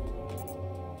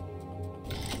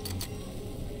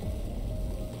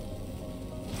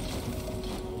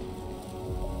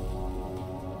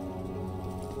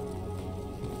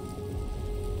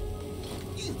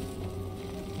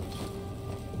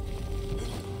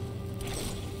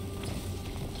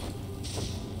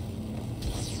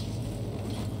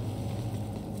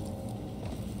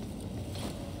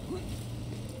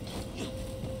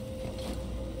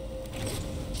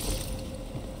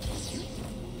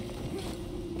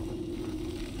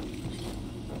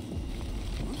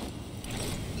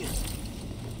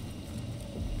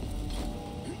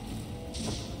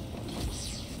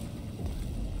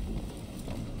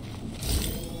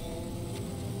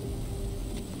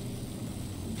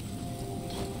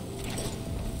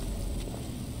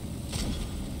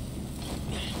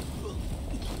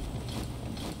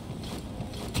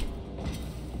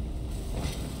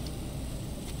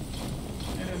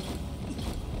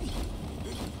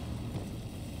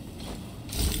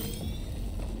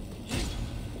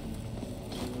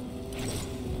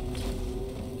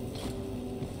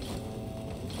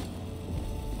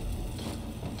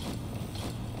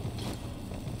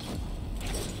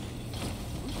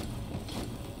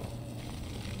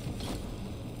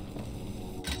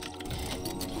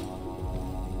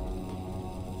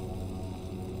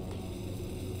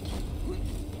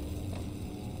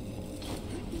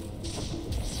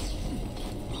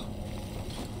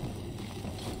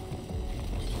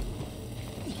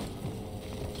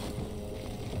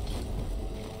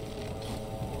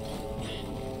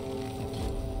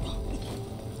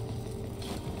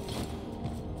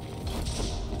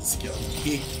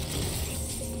 Key.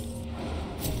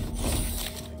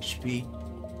 HP.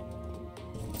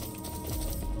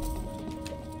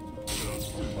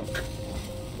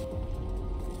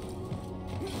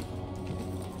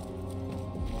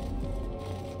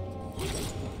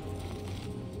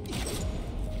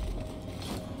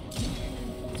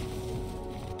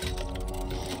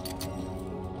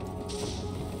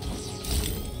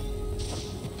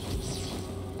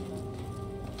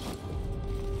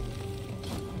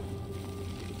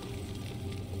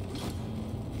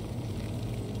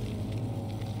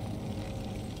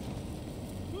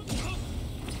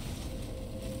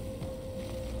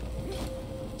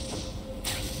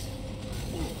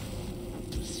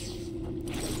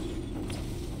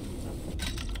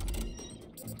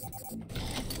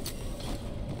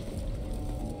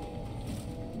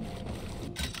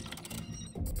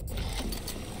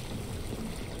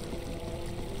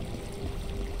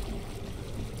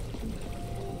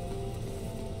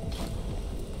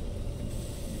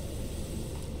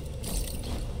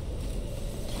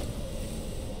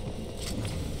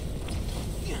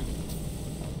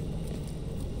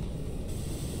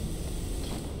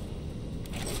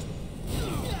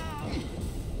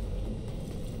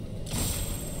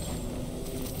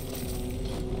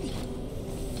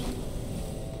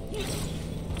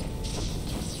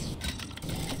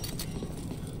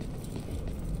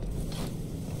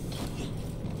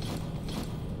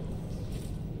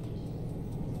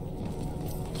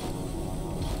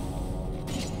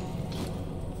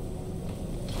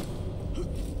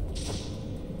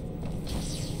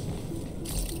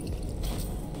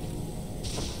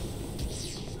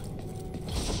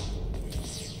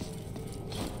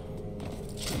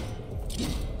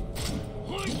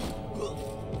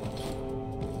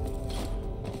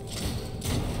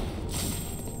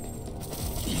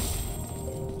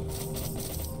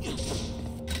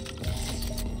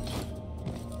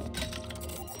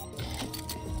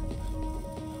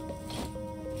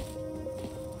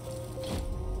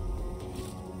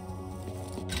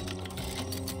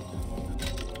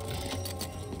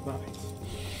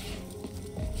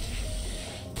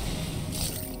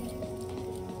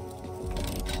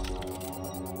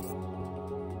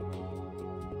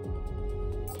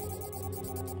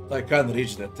 I can't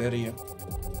reach that area.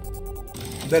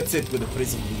 That's it with the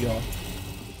prison we got.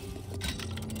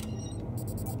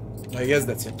 I guess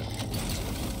that's it.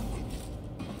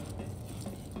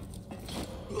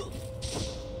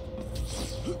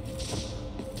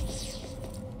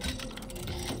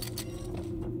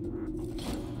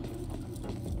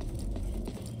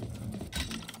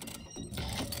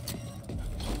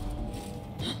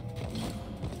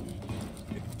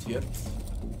 Yet.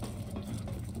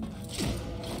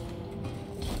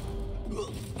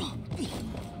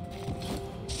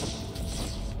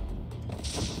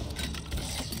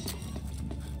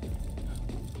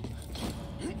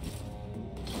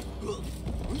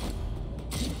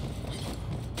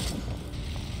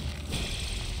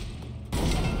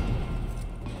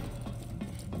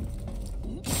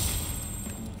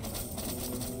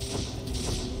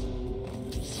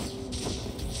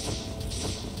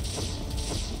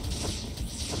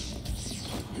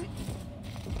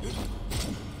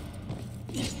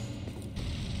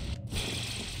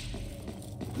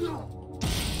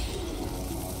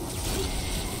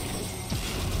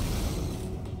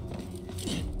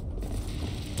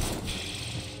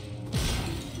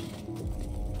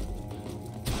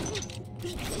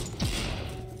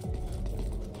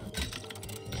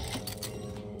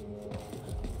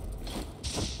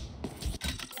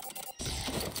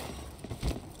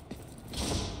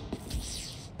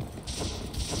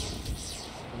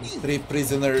 Three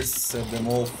prisoners, set them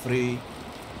all free.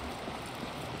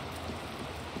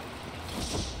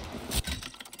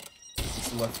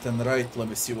 It's left and right. Let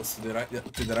me see what's to the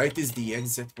right. To the right is the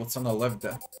exit. What's on the left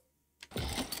there?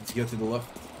 Let's go to the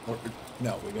left. Or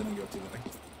no, we're gonna go to the right.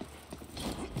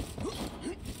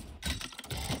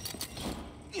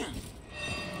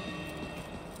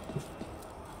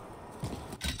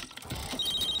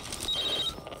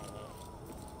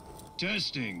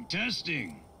 Testing,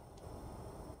 testing.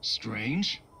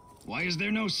 Strange. Why is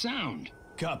there no sound?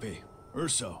 Copy.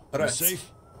 Urso, Right. you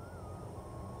safe?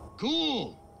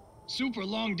 Cool. Super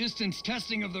long distance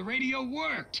testing of the radio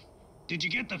worked. Did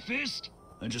you get the fist?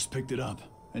 I just picked it up,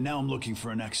 and now I'm looking for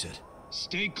an exit.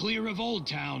 Stay clear of Old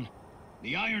Town.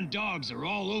 The Iron Dogs are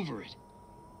all over it.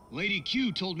 Lady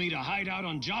Q told me to hide out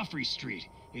on Joffrey Street.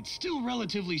 It's still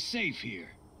relatively safe here.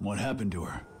 What happened to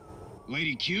her?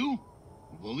 Lady Q?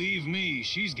 Believe me,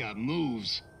 she's got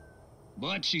moves.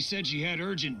 But she said she had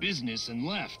urgent business and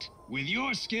left. With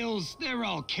your skills, they're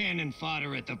all cannon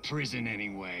fodder at the prison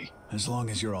anyway. As long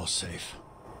as you're all safe.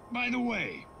 By the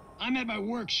way, I'm at my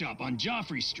workshop on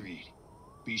Joffrey Street.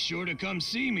 Be sure to come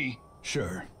see me.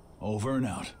 Sure. Over and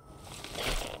out.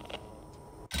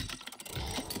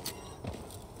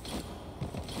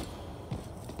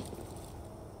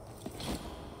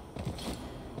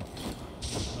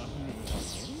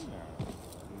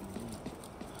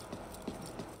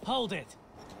 Hold it!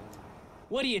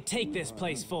 What do you take this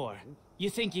place for? You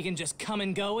think you can just come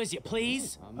and go as you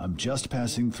please? I'm just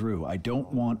passing through. I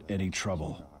don't want any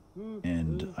trouble.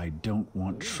 And I don't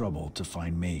want trouble to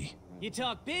find me. You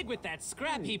talk big with that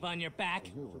scrap heap on your back.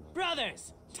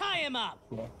 Brothers, tie him up!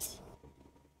 What?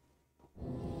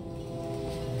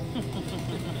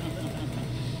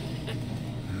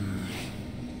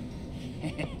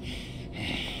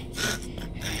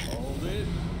 Hold it.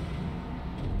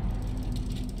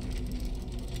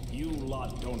 You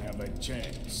lot don't have a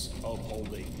chance of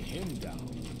holding him down.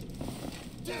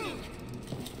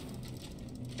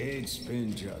 It's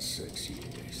been just 6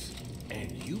 years,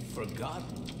 and you've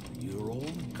forgotten your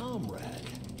old comrade.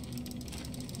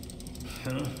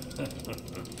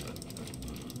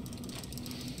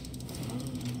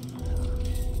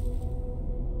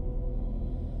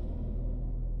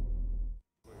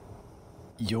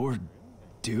 You're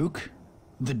Duke?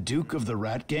 The Duke of the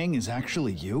Rat Gang is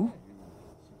actually you?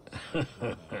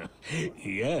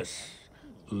 Yes,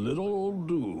 little old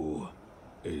Du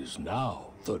is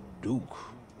now the Duke.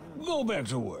 Go back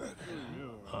to work.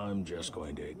 I'm just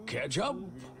going to catch up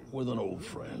with an old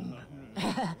friend.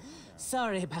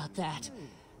 Sorry about that.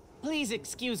 Please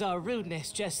excuse our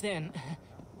rudeness just then,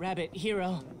 Rabbit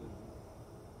Hero.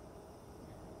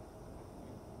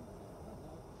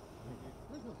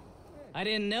 I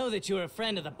didn't know that you were a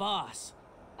friend of the boss.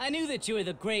 I knew that you were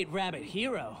the great Rabbit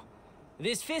Hero.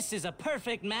 This fist is a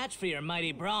perfect match for your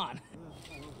mighty brawn.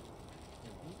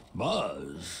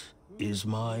 Buzz is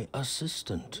my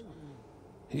assistant.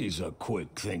 He's a quick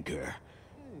thinker.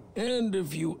 And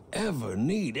if you ever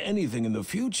need anything in the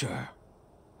future,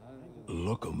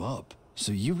 look him up.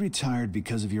 So you retired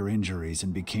because of your injuries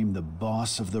and became the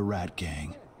boss of the Rat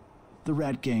Gang. The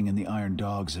Rat Gang and the Iron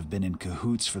Dogs have been in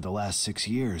cahoots for the last 6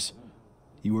 years.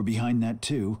 You were behind that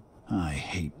too? I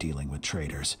hate dealing with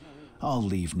traitors. I'll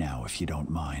leave now if you don't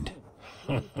mind.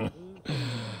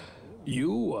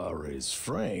 You are as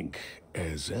frank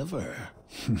as ever.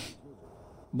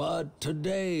 But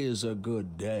today is a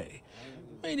good day.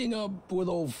 Meeting up with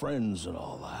old friends and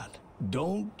all that.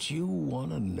 Don't you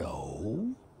want to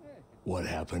know what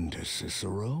happened to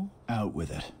Cicero? Out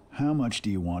with it. How much do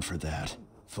you want for that?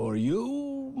 For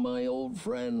you, my old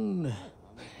friend,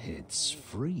 it's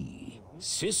free.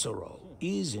 Cicero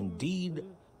is indeed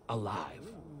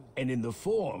alive, and in the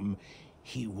form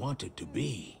he wanted to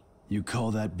be. You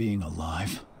call that being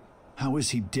alive? How is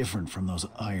he different from those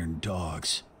iron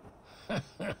dogs?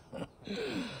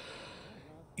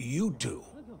 You two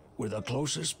were the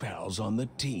closest pals on the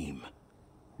team,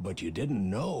 but you didn't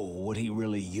know what he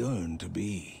really yearned to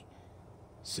be.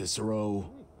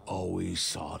 Cicero always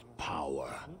sought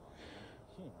power,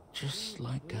 just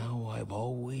like how I've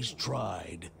always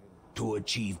tried to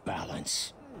achieve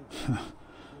balance.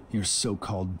 Your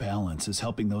so-called balance is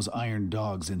helping those iron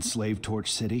dogs enslave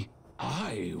Torch City?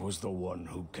 I was the one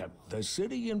who kept the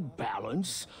city in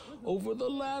balance over the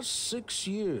last 6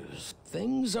 years.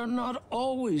 Things are not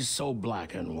always so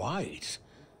black and white,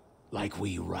 like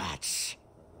we rats.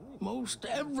 Most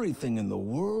everything in the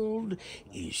world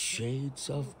is shades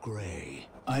of gray.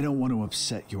 I don't want to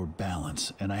upset your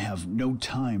balance, and I have no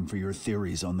time for your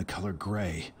theories on the color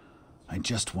gray. I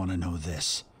just want to know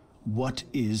this. What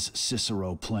is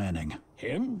Cicero planning?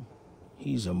 Him?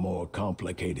 He's a more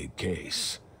complicated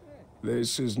case.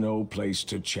 This is no place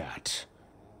to chat.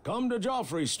 Come to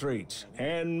Joffrey Street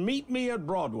and meet me at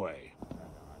Broadway.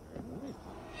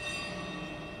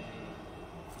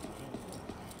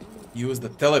 Use the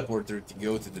teleporter to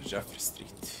go to the Joffrey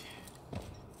Street.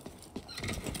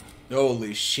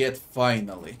 Holy shit,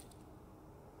 finally.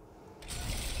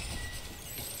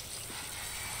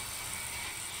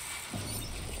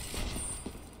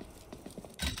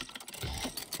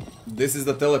 This is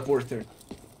the teleporter.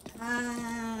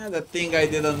 The thing I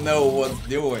didn't know what's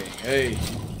doing. Hey.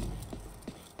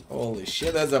 Holy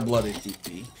shit, that's a bloody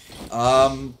TP.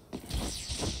 I'm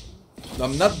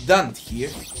not done here.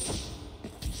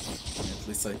 At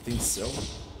least I think so.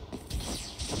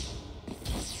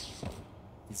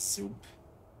 Soup.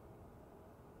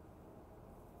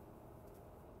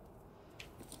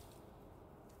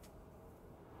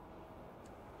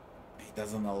 It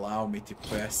doesn't allow me to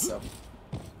pass up.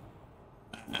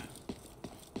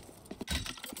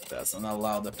 Doesn't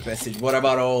allow the passage. What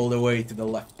about all the way to the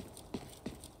left?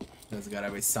 There's gotta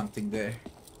be something there.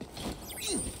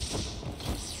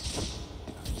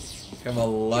 Have a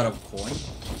lot of coin.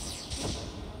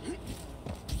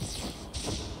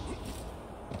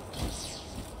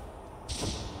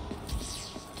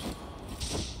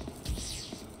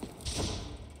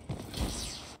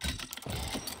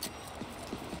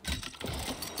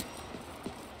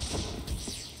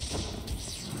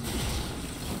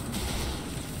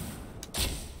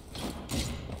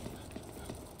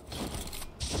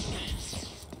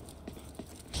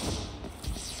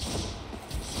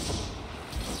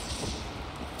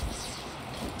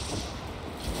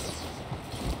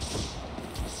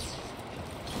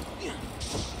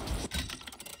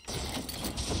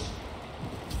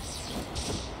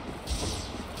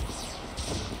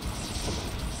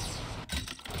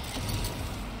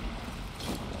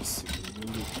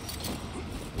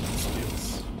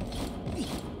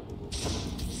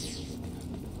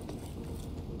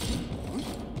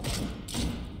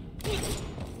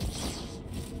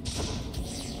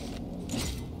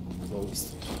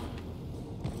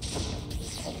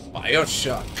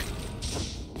 Bioshock.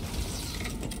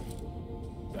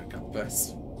 I can't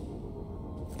pass.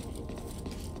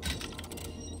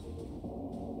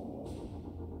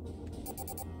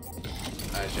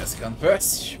 I just can't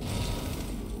pass.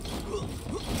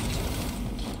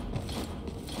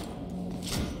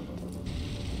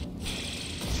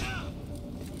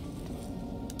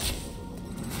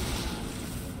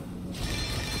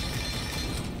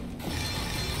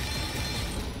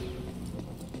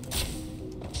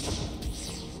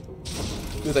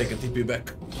 Good, I can TP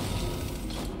back.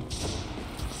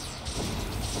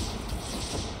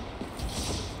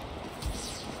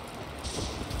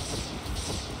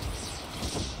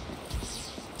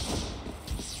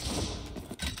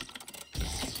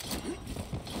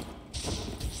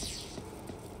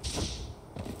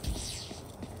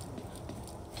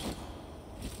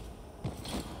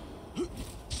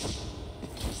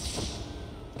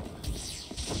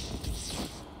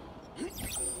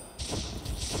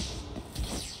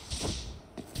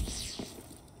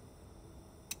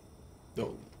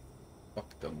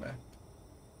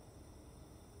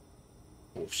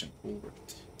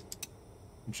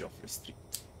 Joffrey Street.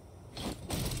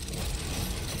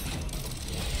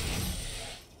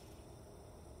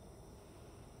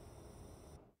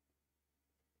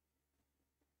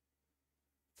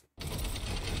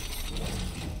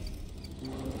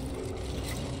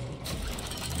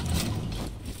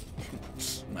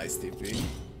 TP.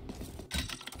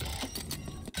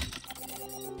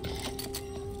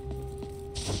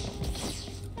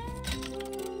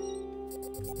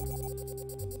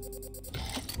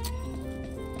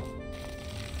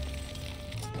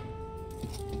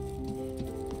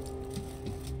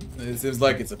 It seems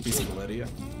like it's a peaceful area.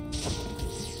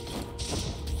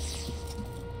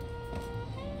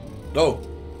 No.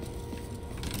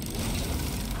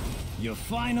 You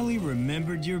finally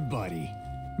remembered your buddy.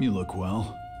 You look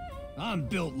well. I'm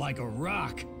built like a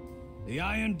rock. The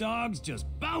Iron Dogs just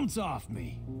bounce off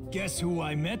me. Guess who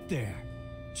I met there?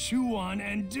 Chew-on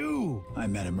and Do. I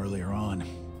met him earlier on.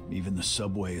 Even the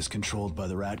subway is controlled by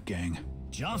the Rat Gang.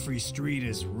 Joffrey Street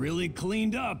is really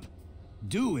cleaned up.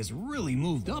 Do has really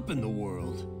moved up in the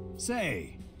world.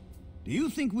 Say, do you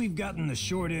think we've gotten the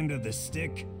short end of the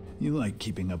stick? You like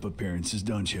keeping up appearances,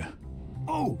 don't you?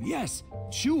 Oh, yes.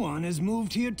 Chew-on has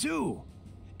moved here too.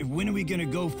 When are we gonna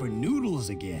go for noodles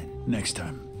again? Next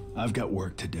time. I've got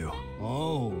work to do.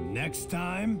 Oh, next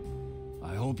time?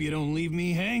 I hope you don't leave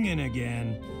me hanging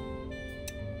again.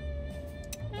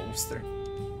 Monster.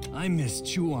 I miss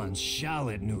Chew-on's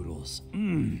shallot noodles.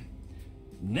 Mmm.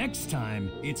 Next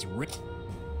time, it's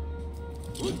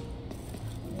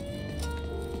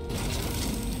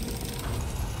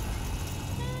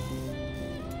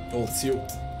Old suit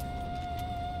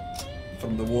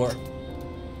from the war.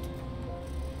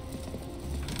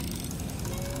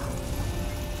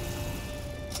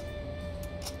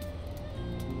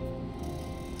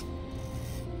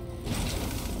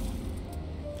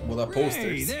 What are posters?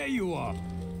 Hey, there you are.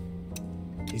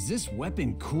 Is this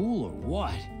weapon cool or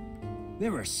what?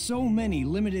 There are so many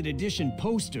limited edition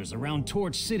posters around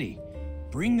Torch City.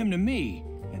 Bring them to me,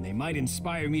 and they might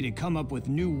inspire me to come up with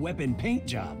new weapon paint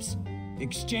jobs.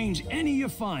 Exchange any you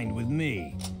find with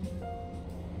me.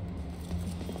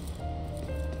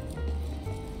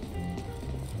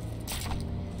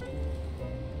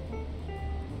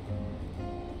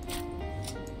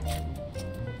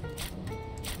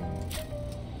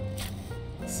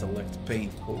 Select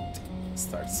paint coat.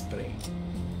 Start spraying.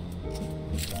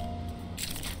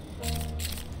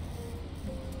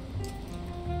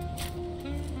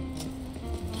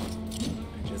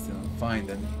 I just didn't find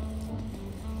any.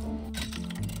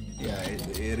 Yeah,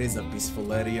 it is a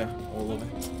peaceful area, all of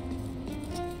it.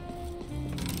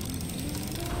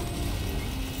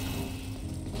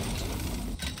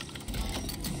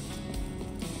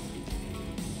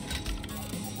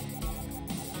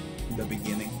 The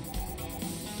beginning.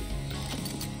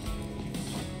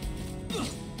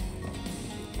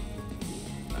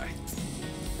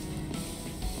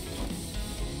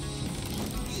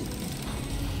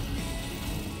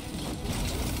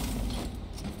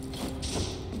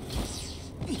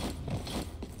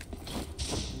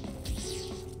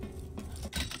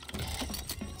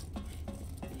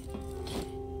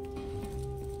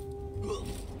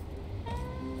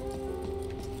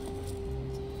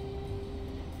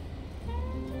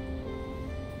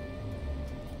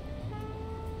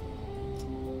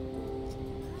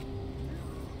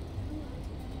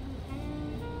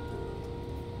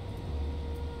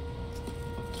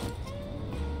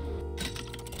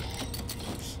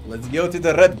 Let's go to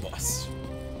the red boss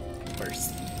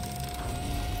first.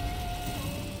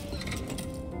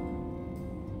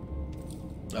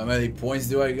 How many points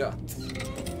do I got?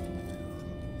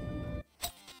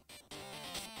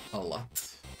 A lot.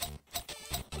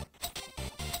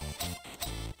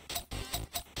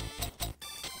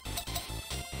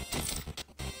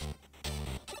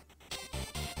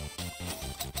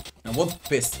 I want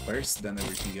F.I.S.T first, then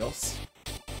everything else.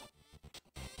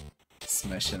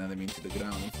 Smash an enemy into the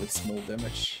ground, inflict small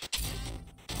damage.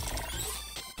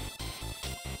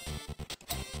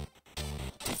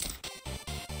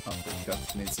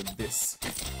 Uppercut needs a disc.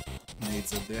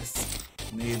 Needs a disc.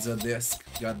 Needs a disc.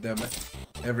 God damn it.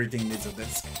 Everything needs a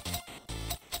disc.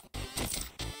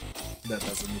 That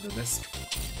doesn't need a disc.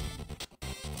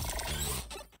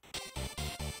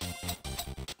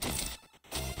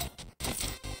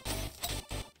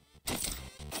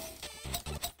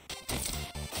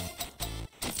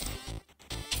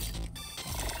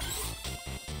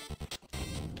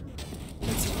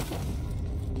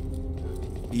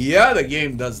 Yeah, the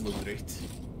game does look great.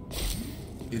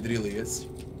 It really is.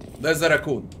 There's the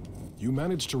raccoon. You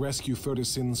managed to rescue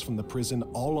F.I.S.T from the prison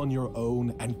all on your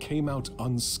own and came out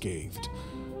unscathed.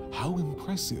 How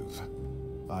impressive.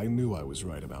 I knew I was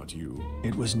right about you.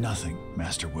 It was nothing,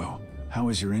 Master Wu. How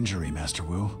is your injury, Master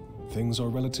Wu? Things are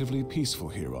relatively peaceful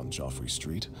here on Joffrey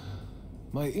Street.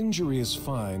 My injury is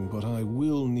fine, but I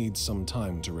will need some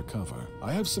time to recover.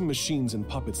 I have some machines and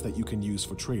puppets that you can use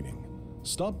for training.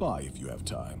 Stop by if you have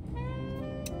time.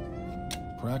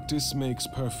 Practice makes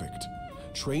perfect.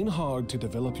 Train hard to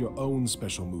develop your own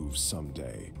special moves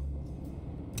someday.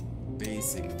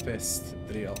 Basic F.I.S.T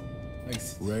drill.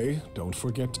 Ray, don't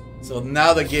forget. So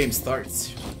now the game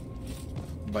starts.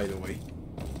 By the way.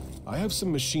 I have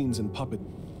some machines and puppet.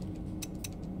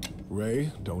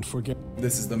 Ray, don't forget.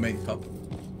 This is the main hub.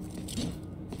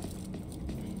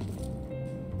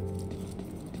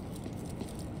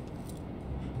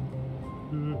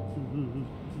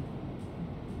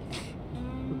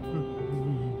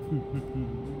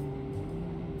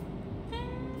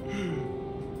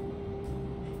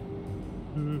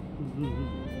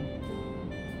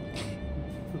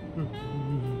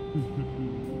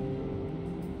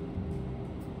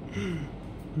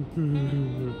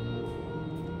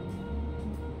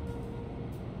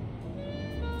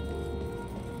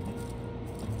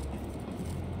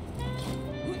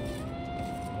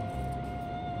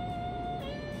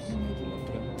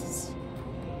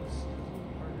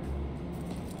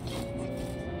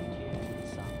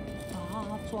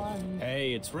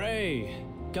 Hey, it's Ray.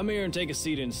 Come here and take a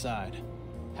seat inside.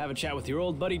 Have a chat with your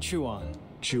old buddy Chuan.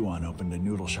 Chuan opened a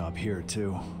noodle shop here,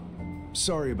 too.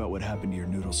 Sorry about what happened to your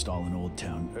noodle stall in Old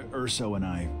Town. Urso and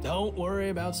I... Don't worry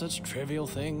about such trivial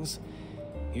things.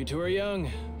 You two are young,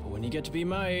 but when you get to be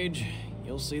my age,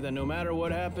 you'll see that no matter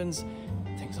what happens,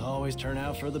 things always turn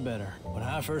out for the better. When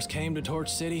I first came to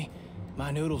Torch City,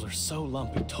 my noodles are so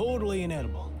lumpy, totally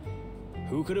inedible.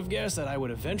 Who could have guessed that I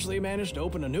would eventually manage to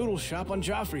open a noodle shop on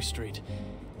Joffrey Street?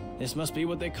 This must be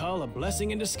what they call a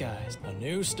blessing in disguise. A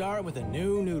new start with a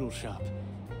new noodle shop.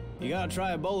 You gotta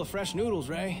try a bowl of fresh noodles,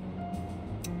 Ray.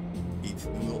 Eat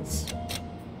noodles.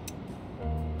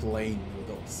 Plain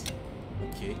noodles.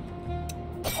 Okay.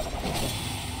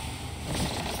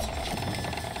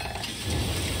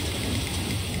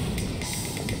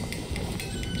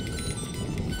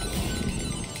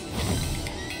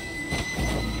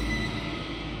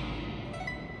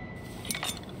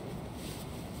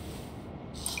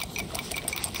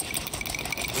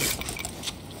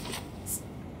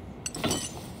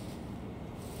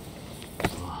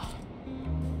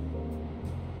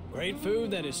 Great food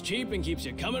that is cheap and keeps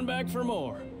you coming back for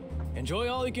more. Enjoy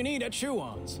all you can eat at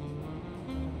Chuan's.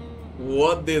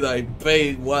 What did I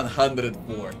pay 100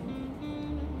 for?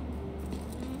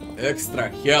 Extra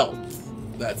health.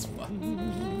 That's what.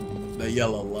 The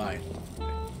yellow line.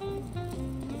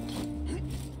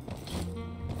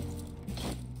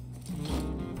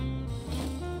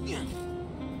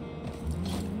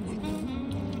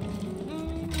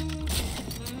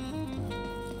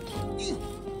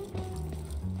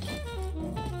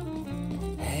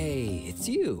 Hey, it's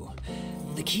you.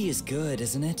 The key is good,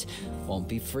 isn't it? Won't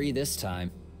be free this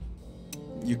time.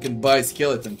 You can buy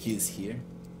skeleton keys here.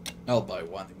 I'll buy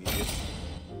one immediately.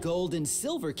 Gold and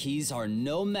silver keys are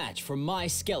no match for my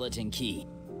skeleton key.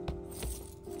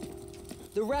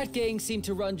 The Rat Gang seem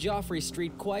to run Joffrey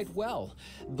Street quite well,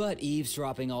 but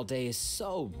eavesdropping all day is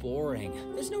so boring.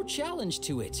 There's no challenge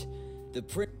to it.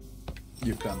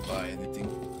 You can't buy anything.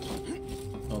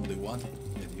 Only one.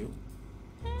 And you?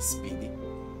 Speedy.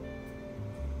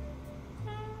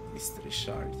 Mystery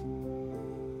shard.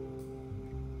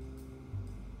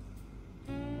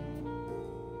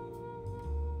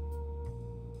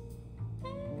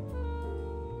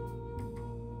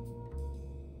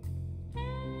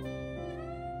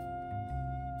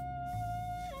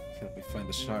 Help me find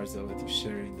the shards that let you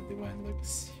share in the divine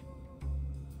legacy.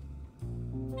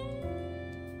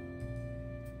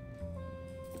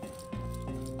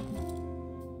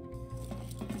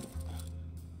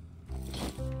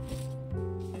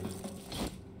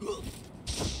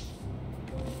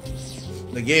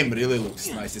 The game really looks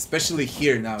nice, especially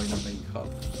here now in the main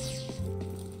hub.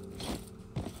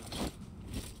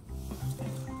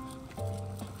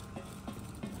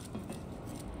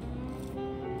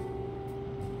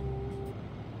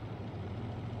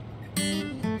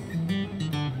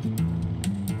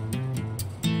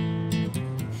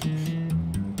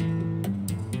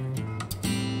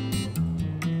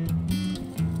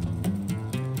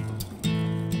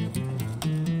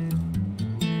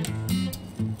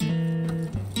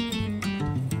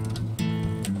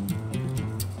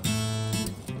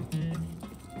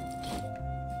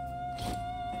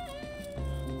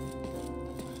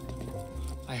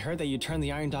 I heard that you turned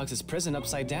the Iron Dogs' prison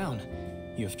upside down.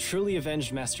 You have truly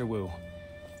avenged Master Wu.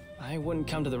 I wouldn't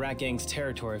come to the Rat Gang's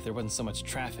territory if there wasn't so much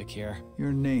traffic here.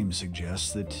 Your name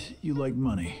suggests that you like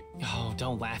money. Oh,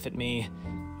 don't laugh at me.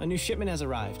 A new shipment has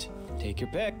arrived. Take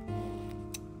your pick.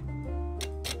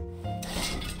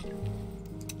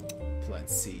 Plant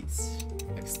seeds,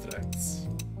 extracts.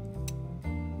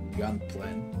 Gun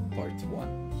plan, part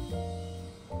 1.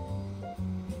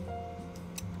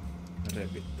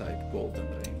 Rabbit type golden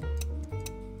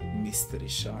ring. Mystery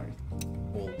shard.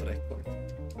 Old record.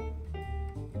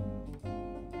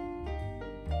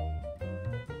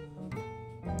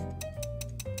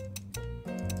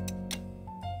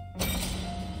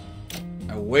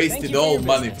 I wasted all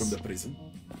money from the prison.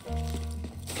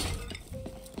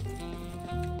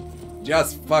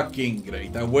 Just fucking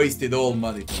great. I wasted all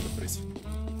money from the prison.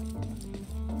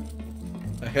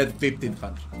 I had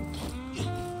 1500.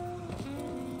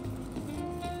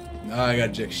 Now I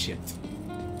got jack shit.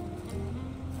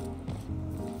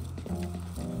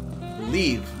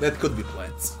 Leave. That could be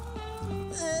plants.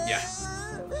 Yeah.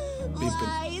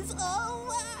 Lies, all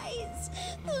lies.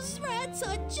 Those rats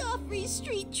on Joffrey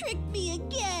Street tricked me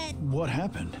again. What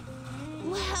happened?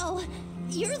 Wow,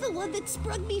 you're the one that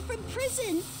sprung me from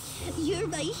prison. You're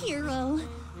my hero.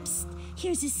 Psst,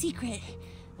 here's a secret.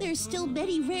 There's still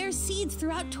many rare seeds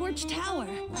throughout Torch Tower.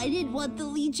 I didn't want the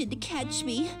Legion to catch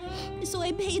me, so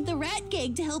I paid the Rat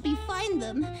Gang to help me find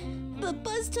them. But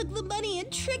Buzz took the money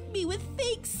and tricked me with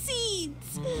fake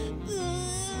seeds.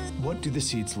 What do the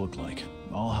seeds look like?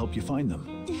 I'll help you find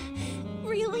them.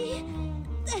 Really?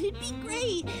 That'd be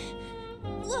great.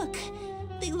 Look,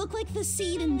 they look like the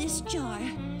seed in this jar.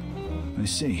 I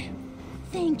see.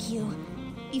 Thank you.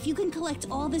 If you can collect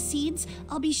all the seeds,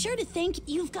 I'll be sure to thank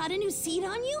you've got a new seed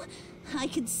on you. I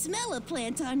could smell a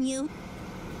plant on you.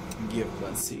 Give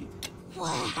plant seed.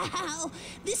 Wow,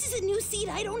 this is a new seed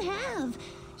I don't have.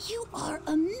 You are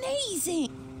amazing.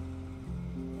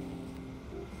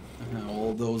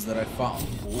 All those that I found.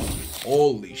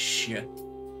 Holy shit.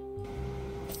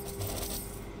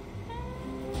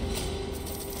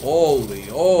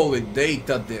 Holy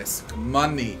data disk.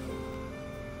 Money.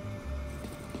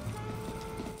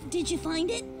 Did you find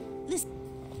it? This.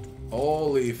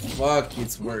 Holy fuck,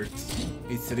 it's worth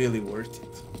it. It's really worth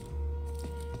it.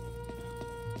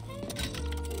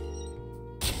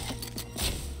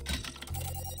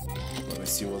 Let me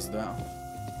see what's down.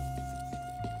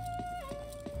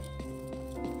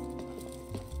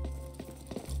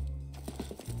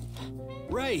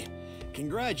 Ray,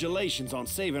 congratulations on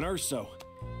saving Urso.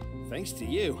 Thanks to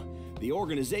you, the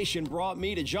organization brought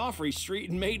me to Joffrey Street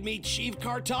and made me chief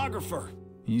cartographer.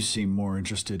 You seem more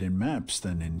interested in maps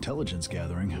than intelligence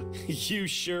gathering. You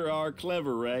sure are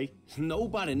clever, Ray.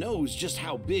 Nobody knows just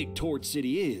how big Torch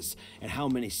City is and how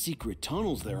many secret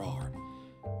tunnels there are.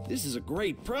 This is a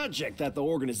great project that the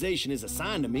organization has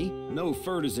assigned to me. No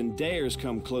furters and dares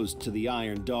come close to the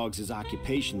Iron Dogs'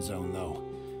 occupation zone, though.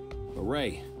 But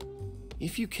Ray,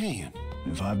 if you can...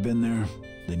 If I've been there,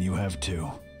 then you have too.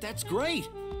 That's great!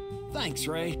 Thanks,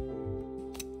 Ray.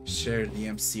 Share the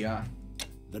MCI.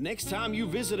 The next time you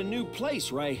visit a new place,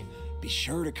 Ray, be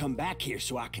sure to come back here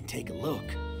so I can take a look.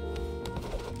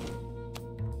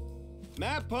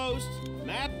 Map post!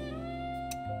 Map!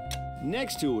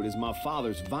 Next to it is my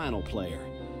father's vinyl player.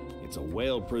 It's a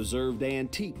well-preserved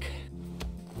antique.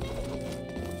 No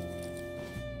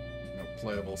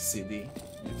playable CD.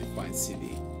 Need to find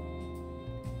CD.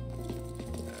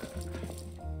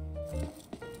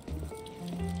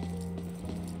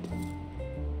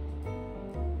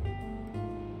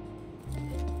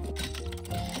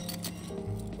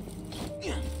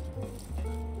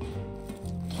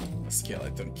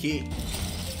 Skeleton key.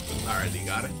 Already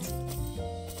got it.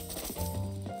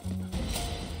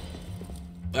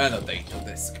 And a data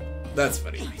disk. That's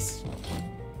very nice.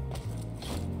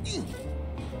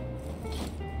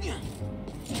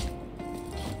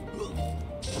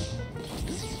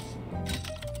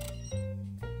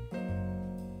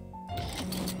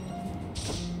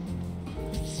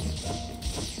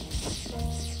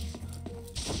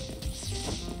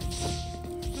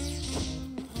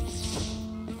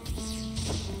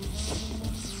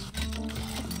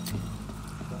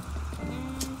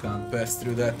 Pass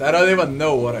through that. I don't even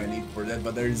know what I need for that,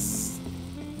 but there's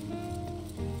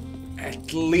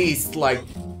at least like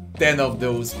 10 of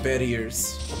those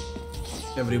barriers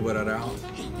everywhere around.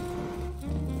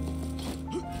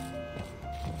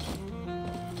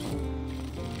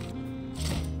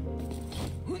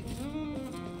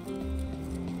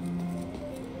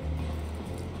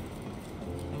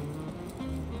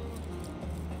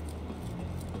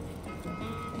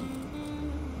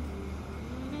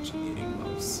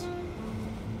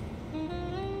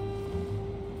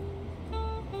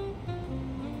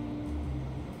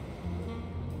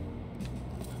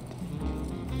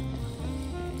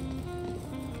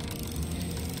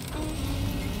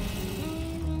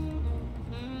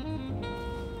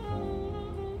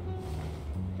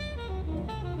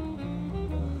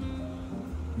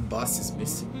 Boss is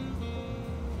missing.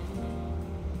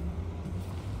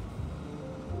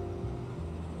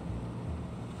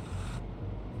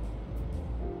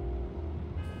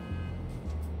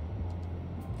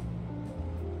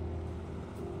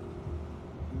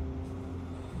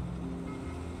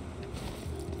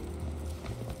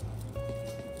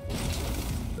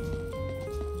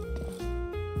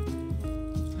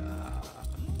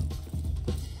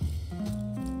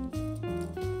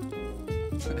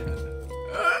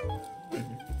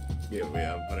 Give me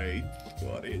a break.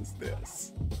 What is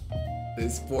this?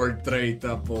 This portrait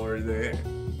up over there.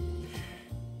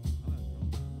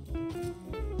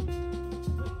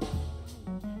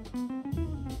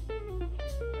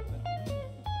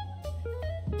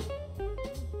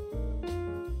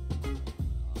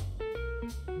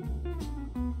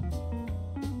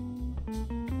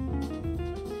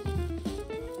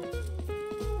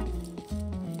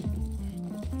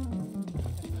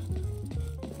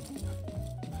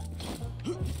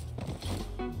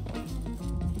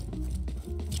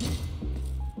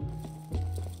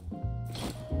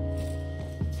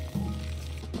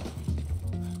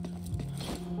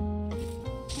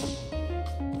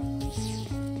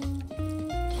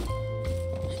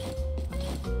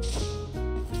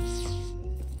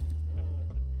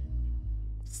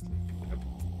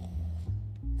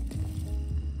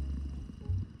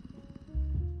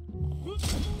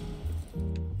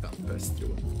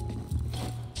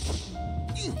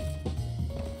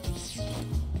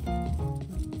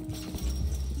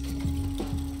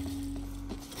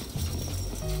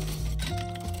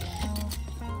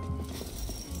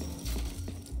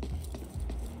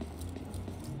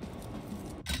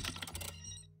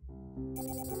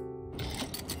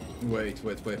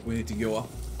 Wait, we need to go up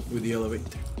with the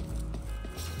elevator.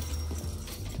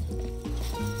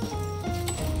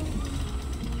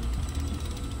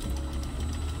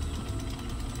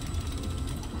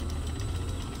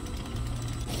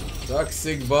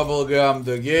 Toxic bubblegum,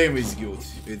 the game is good.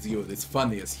 It's good, it's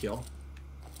funny as hell.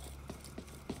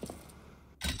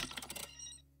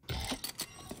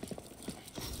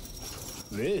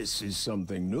 This is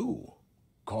something new,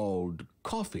 called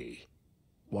coffee.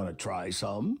 Wanna try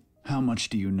some? How much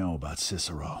do you know about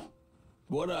Cicero?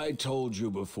 What I told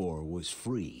you before was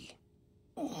free.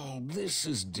 This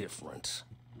is different.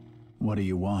 What do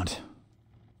you want?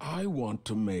 I want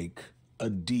to make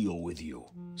a deal with you.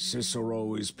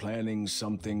 Cicero is planning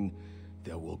something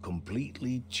that will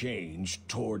completely change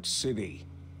Torch City.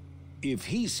 If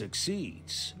he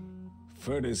succeeds,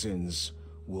 Fertisans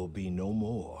will be no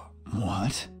more.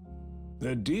 What?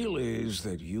 The deal is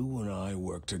that you and I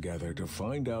work together to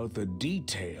find out the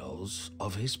details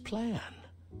of his plan.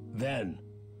 Then,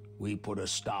 we put a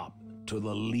stop to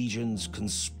the Legion's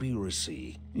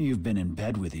conspiracy. You've been in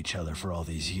bed with each other for all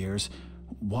these years.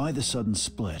 Why the sudden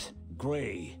split?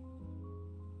 Gray.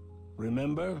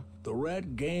 Remember, the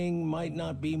Rat Gang might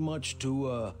not be much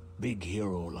to a big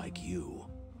hero like you.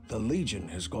 The Legion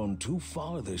has gone too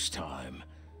far this time.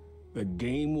 The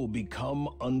game will become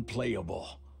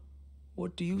unplayable.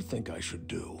 What do you think I should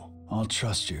do? I'll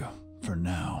trust you, for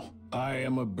now. I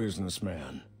am a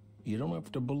businessman. You don't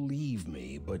have to believe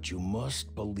me, but you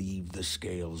must believe the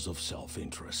scales of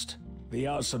self-interest. The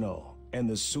arsenal and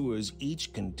the sewers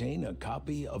each contain a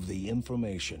copy of the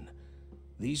information.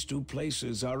 These two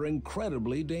places are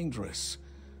incredibly dangerous.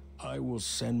 I will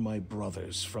send my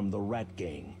brothers from the Rat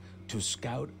Gang to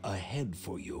scout ahead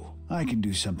for you. I can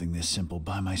do something this simple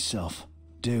by myself.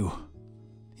 Do.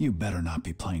 You better not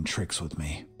be playing tricks with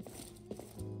me.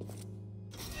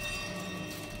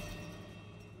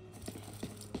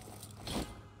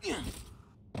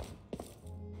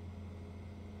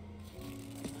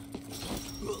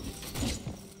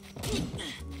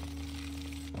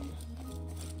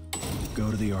 Go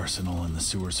to the arsenal and the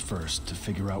sewers first to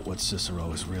figure out what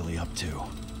Cicero is really up to.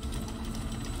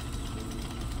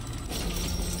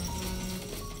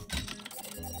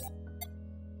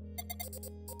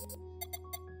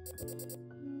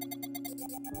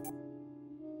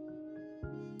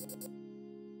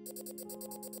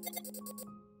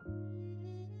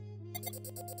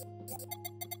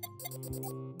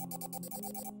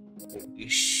 Holy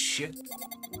shit.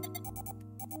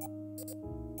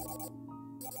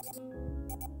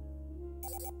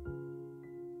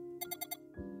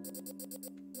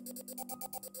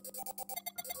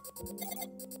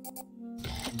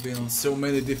 Been on so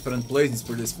many different places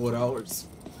for this 4 hours.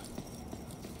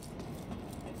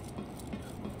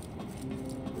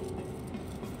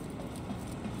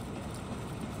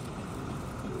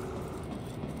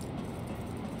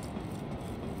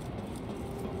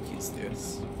 Fuck is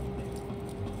this?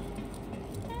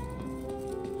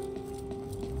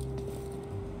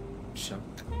 Chuck.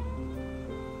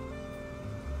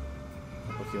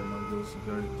 Okay, now goes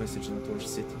very passage in Torch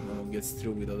City. No one gets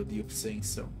through without the Duke saying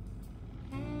so.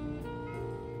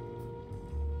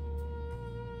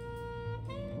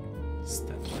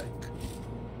 Step back.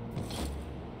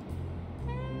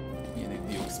 You need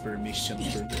Duke's permission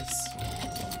for this.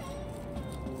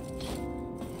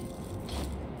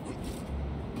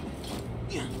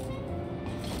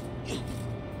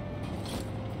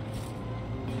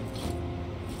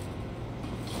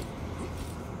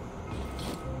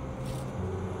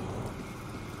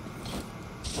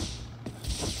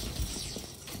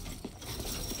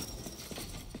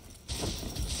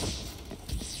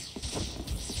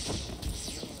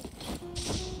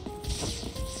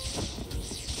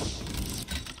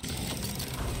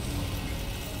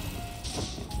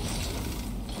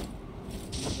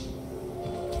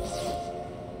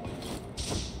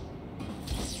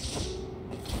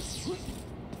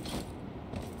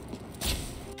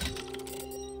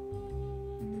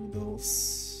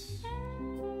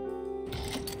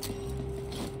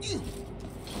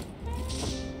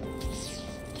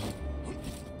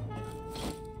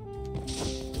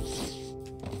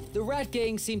 rat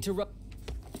gang seem to run.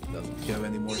 Doesn't have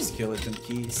any more skeleton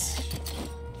keys.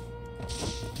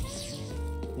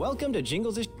 Welcome to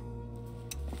Jingles.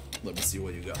 Let me see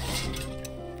what you got.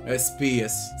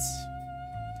 SPS.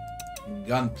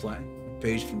 Gunplay. A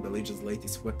page from the Legion's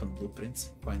latest weapon blueprints.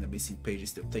 Find the missing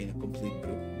pages to obtain a complete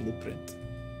blueprint.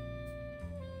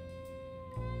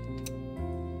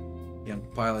 Young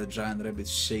pilot, giant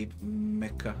rabbit-shaped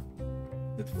mecha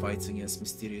that fights against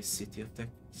mysterious city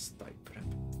attacks. Type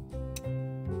rabbit.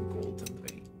 Golden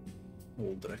vein.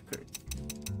 Old record.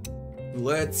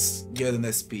 Let's get an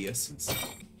SP essence.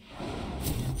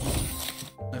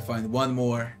 I find one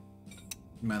more.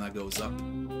 Mana goes up.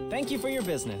 Thank you for your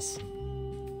business.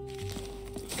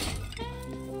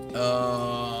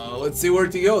 Let's see where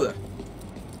to go then.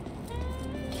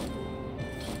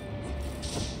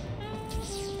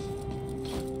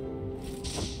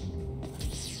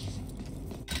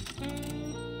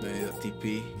 Maybe a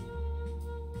TP.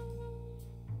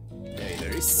 Okay,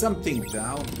 there is something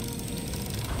down.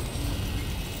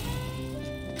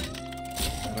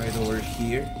 Right over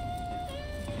here.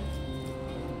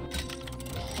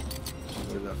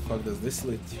 Where the fuck does this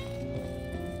lead to?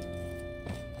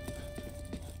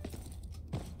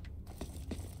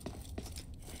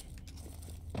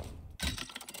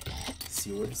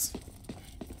 Sewers.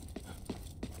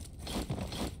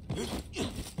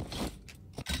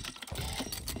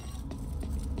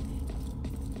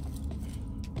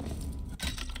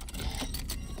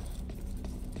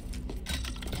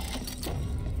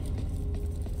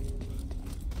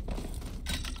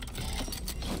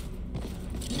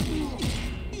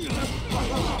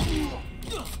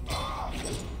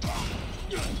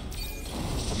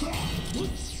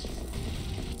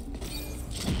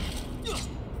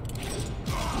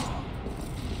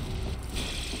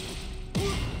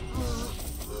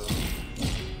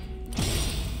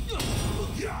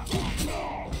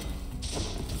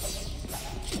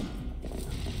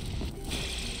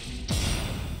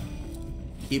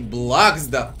 He blocks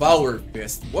the power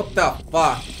fist. What the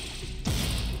fuck?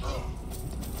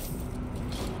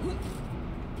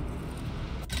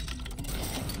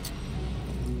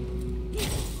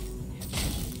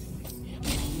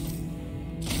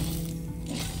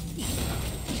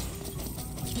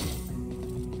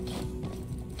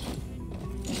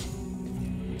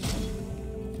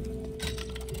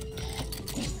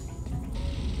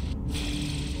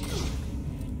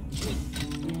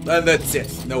 And that's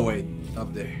it. No way.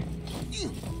 Up there.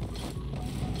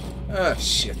 Ah,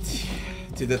 shit.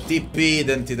 To the TP,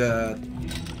 then to the...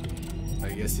 I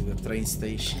guess to the train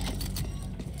station.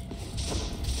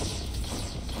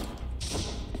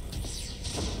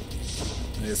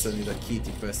 I guess I need a key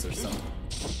to pass or something.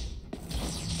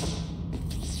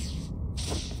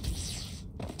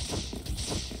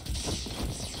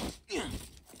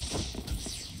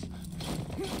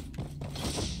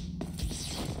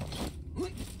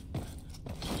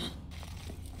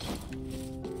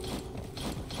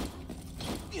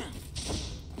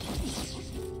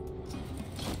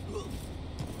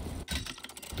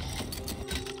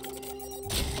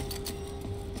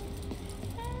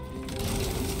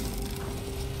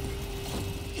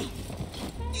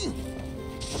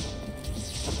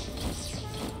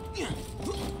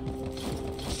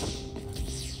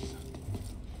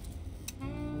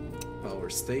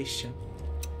 Station,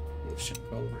 ocean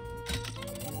color.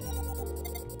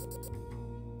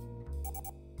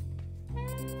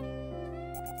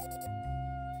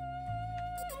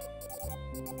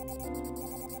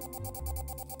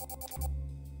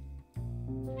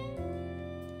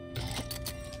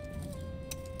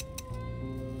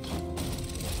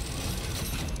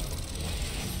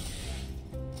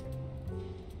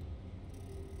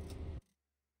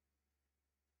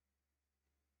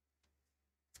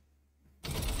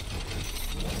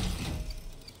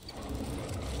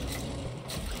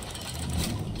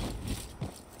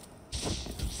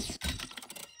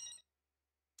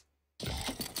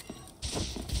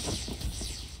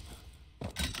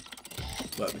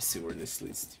 Let me see where this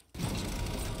leads to.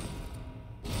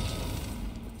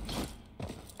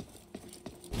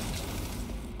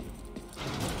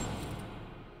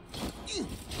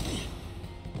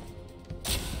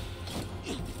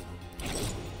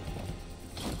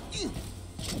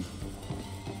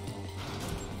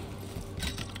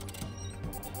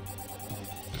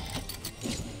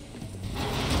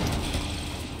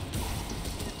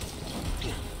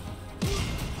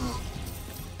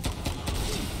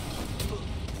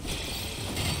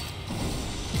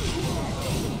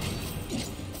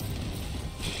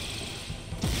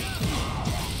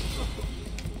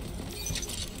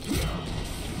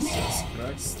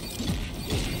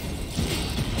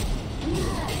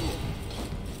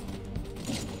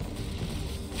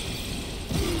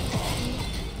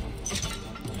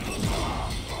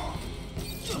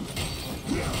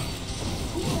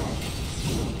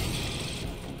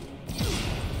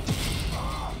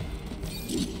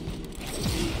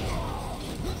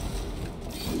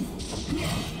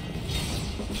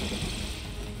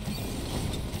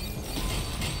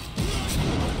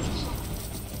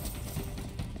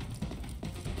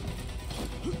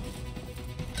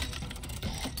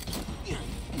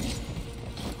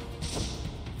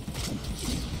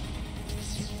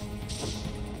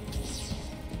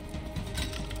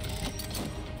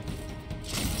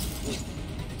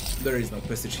 There is no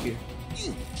passage here.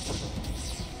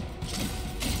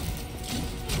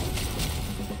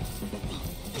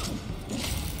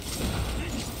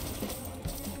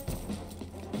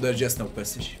 There's just no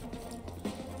passage.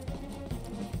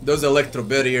 Those electro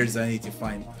barriers, I need to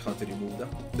find how to remove them.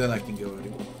 Then I can go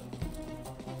remove.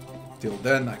 Till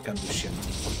then, I can't do shit.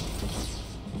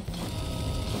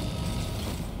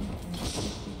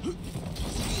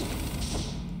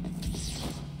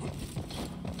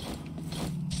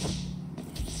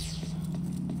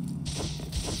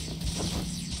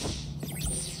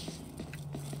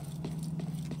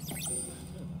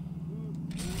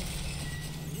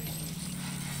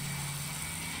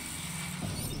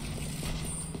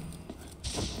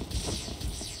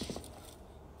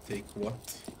 Take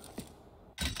what?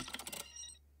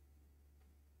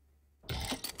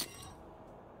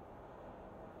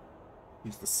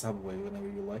 Use the subway whenever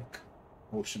you like.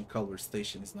 Ocean Culver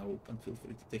Station is now open. Feel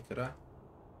free to take a ride.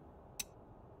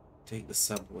 Take the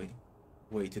subway.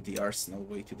 Way to the arsenal,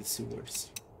 way to the sewers.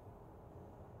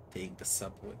 Take the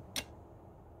subway.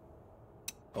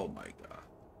 Oh my god.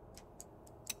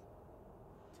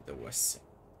 To the west side.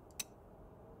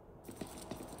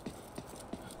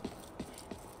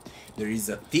 There is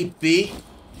a TP,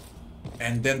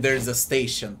 and then there's a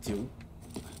station too,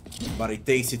 but it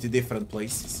takes you to different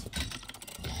places.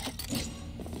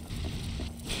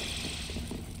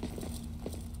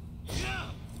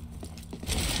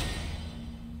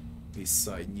 This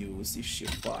side news issue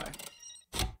 5.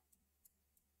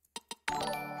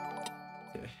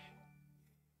 Okay.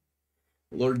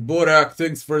 Lord Borak,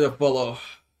 thanks for the follow.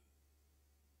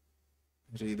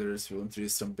 Readers will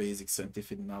introduce some basic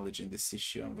scientific knowledge in this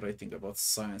issue. I'm writing about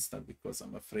science not because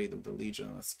I'm afraid of the Legion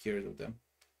and I'm scared of them.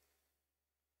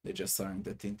 They just aren't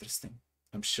that interesting.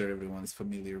 I'm sure everyone is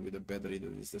familiar with the battery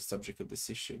that is the subject of this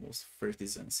issue. Most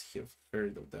artisans have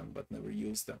heard of them but never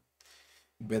used them.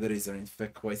 Batteries are in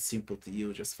fact quite simple to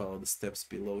use. Just follow the steps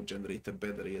below. Generate a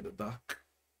battery at the dock.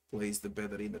 Place the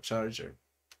battery in the charger.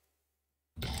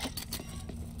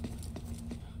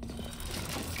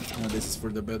 Now this is for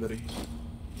the battery.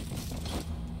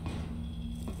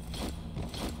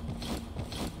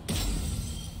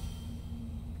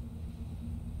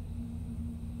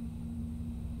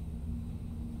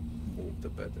 Move the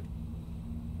battery.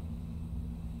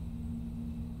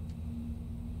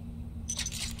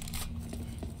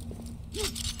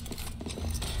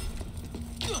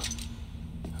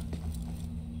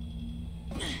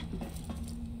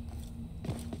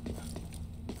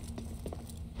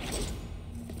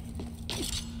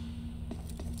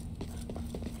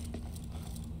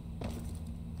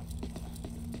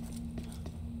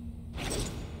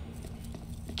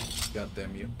 God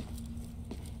damn you.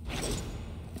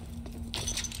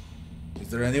 Is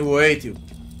there any way to...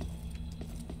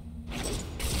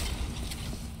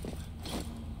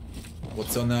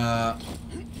 What's on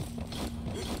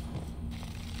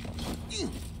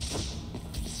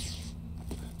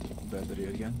battery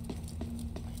again?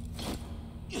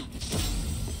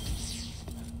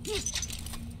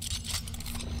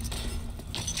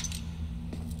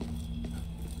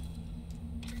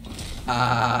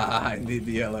 Ah, I need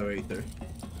the elevator.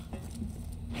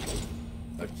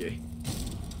 Okay.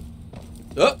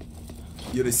 Oh!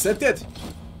 You reset it?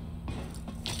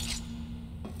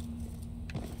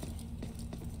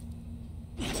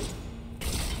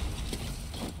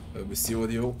 Let me see what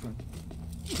you open.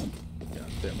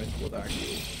 God damn it, what are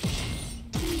you?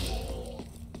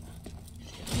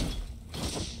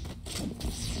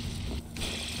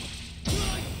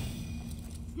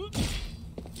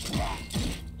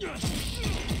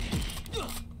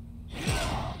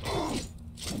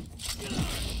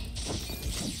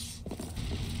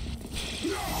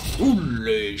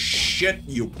 Holy shit,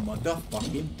 you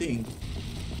motherfucking thing.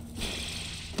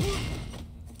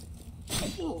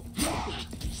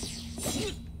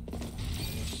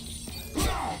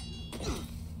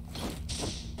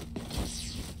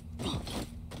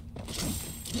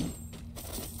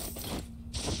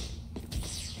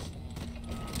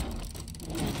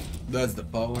 That's the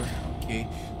power. Okay.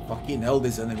 Fucking hell,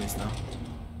 these enemies now.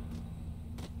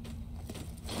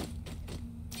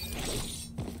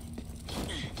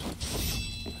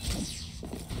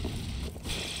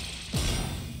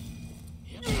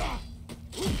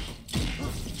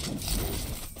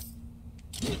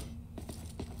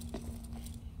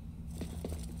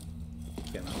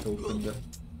 Cannot open that.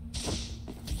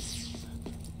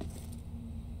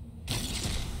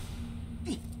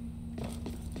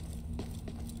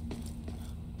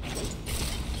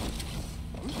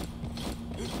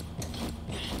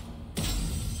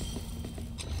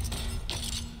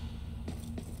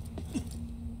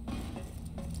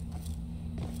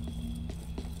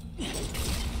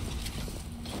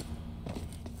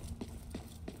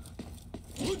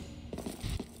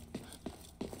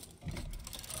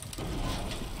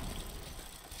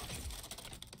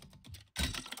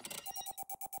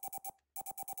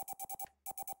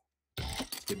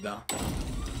 it down.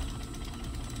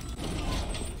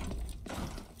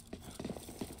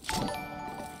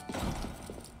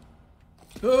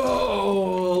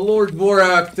 Oh, Lord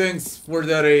Borak, thanks for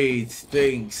that raid.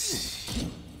 Thanks.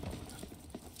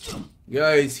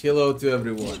 Guys, hello to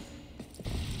everyone.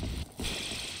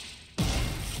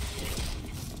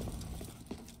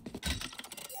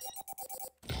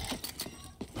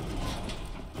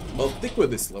 I'll stick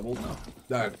with this level now.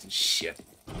 That shit.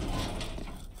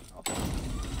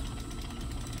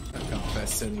 I can't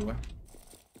pass anywhere.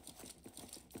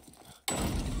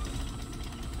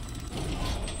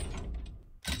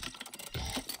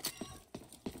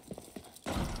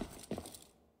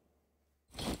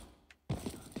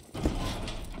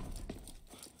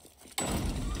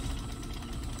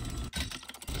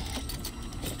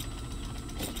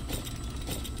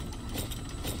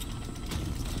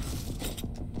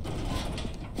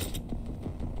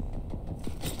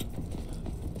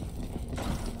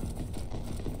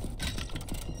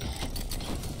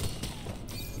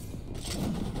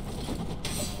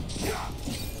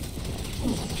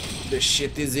 This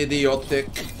shit is idiotic.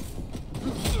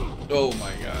 Oh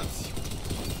my god.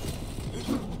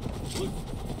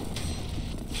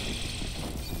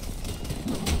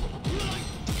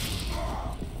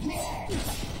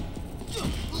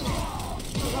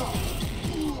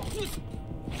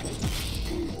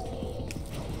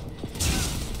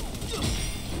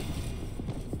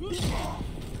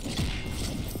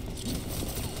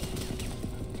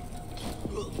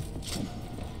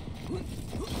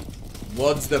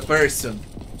 What's the person?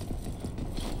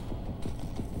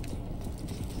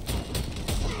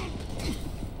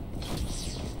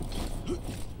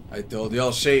 I told you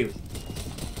I'll shave.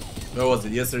 Where was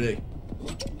it? Yesterday.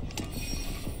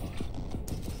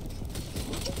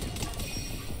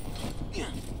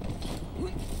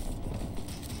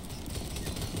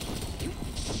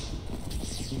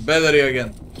 Battery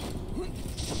again.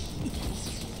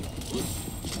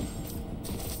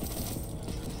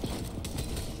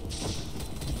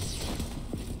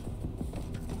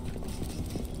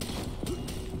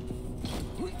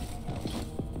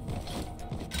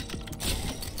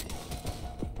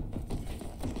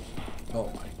 Oh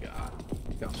my god.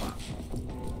 Come on.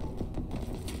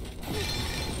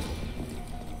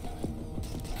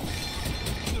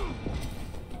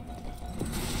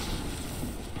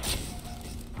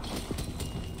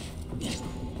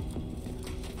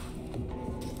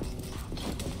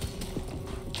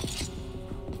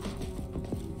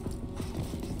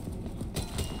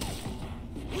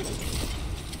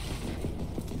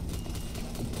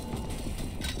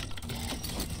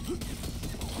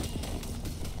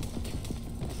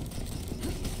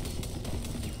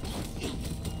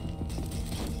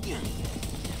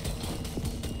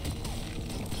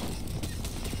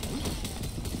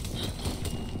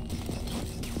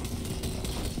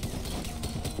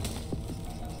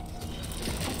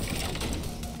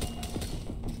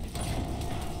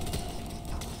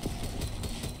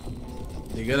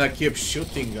 You're gonna keep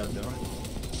shooting at them.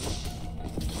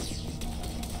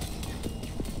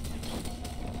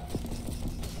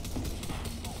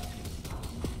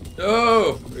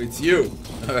 Oh, it's you.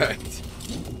 All right.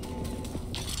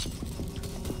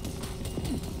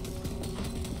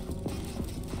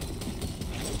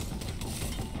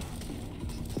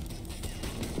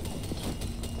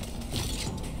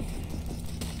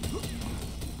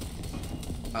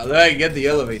 How do I get the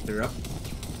elevator up?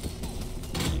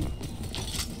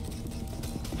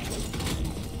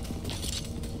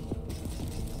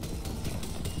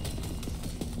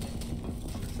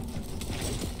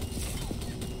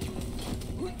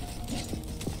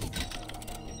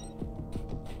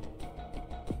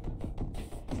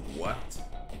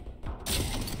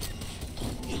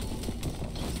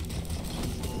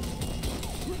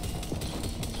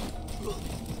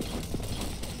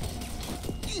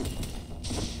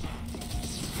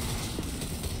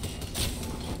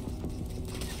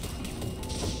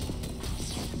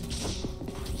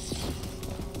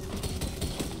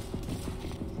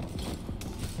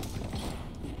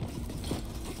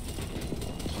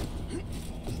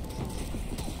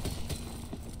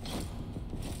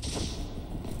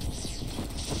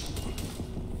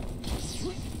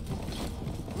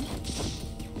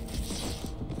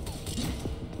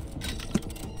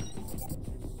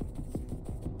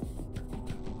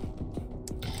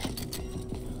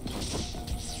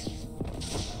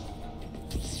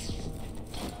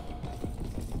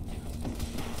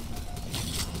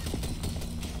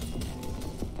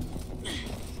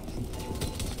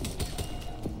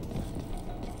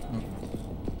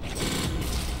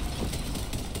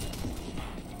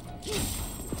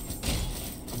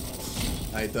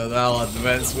 I thought I'll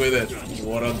advance with it.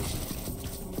 What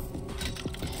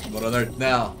on earth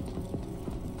now?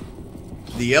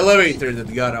 The elevator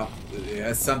that got up, it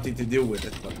has something to do with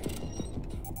it, but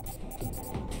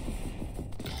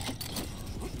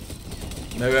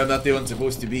maybe I'm not even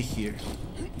supposed to be here.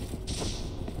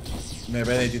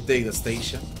 Maybe I need to take the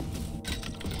station.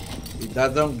 It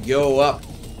doesn't go up.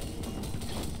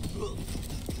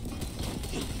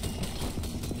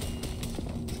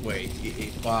 Wait,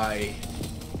 if I...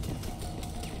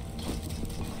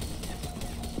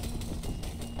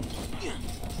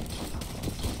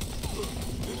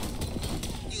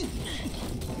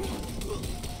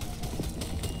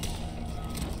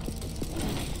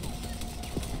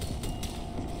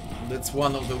 That's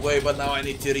one of the way, but now I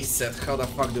need to reset. How the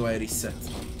fuck do I reset?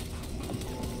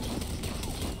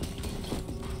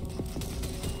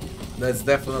 That's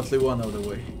definitely one of the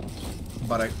way.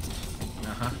 But I...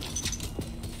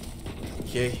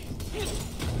 Okay.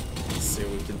 Let's see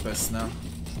what we can pass now.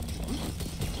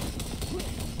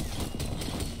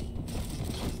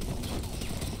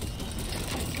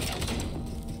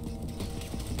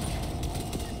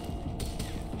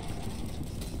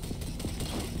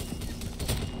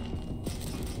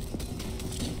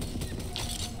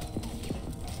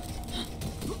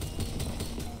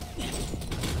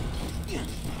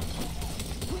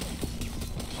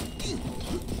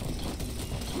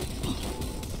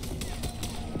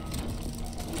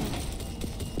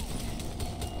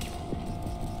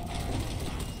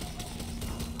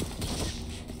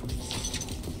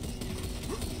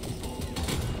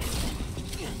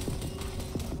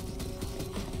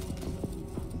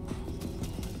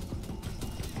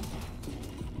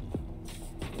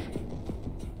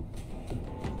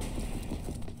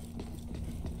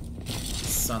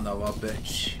 Son of a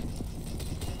bitch.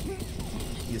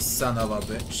 You son of a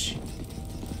bitch.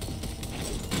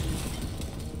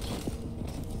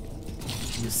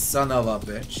 You son of a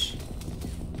bitch.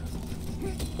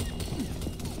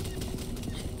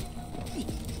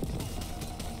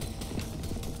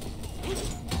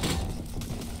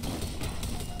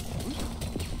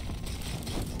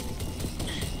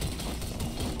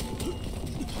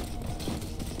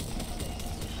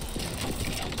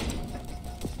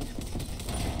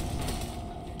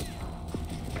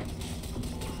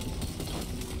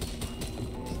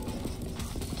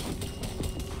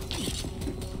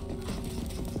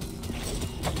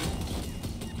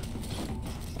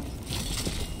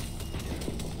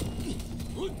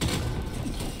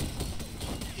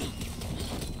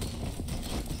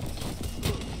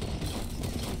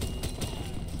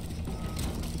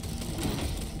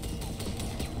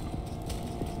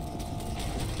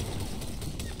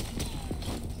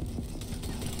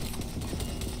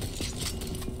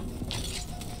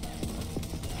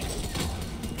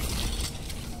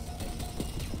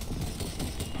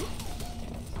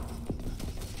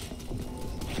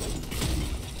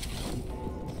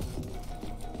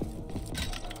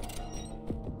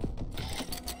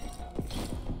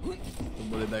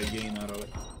 What did I gain out of it?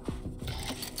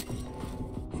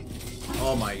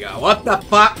 Oh my god, what the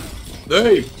fuck?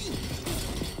 Hey!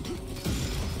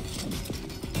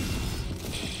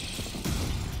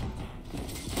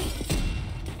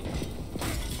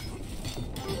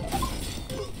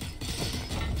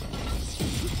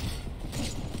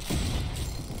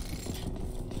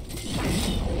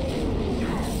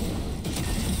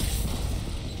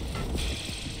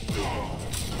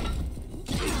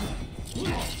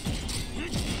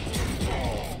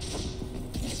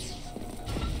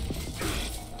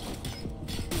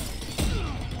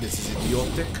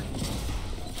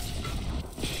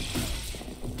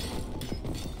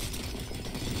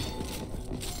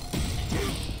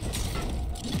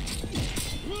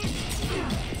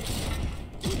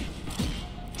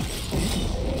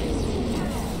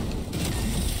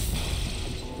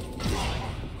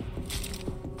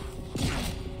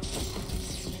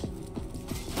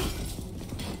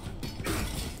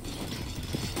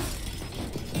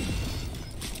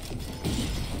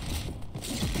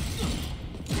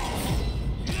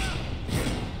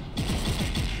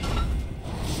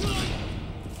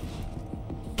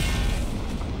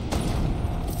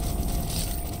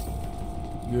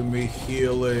 Give me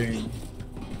healing.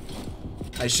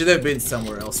 I should have been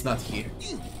somewhere else, not here.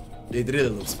 It really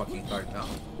looks fucking hard now.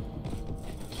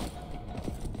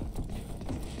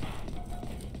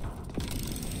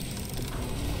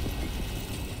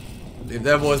 If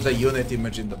that was the unit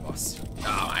image in the boss.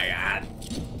 Oh my god.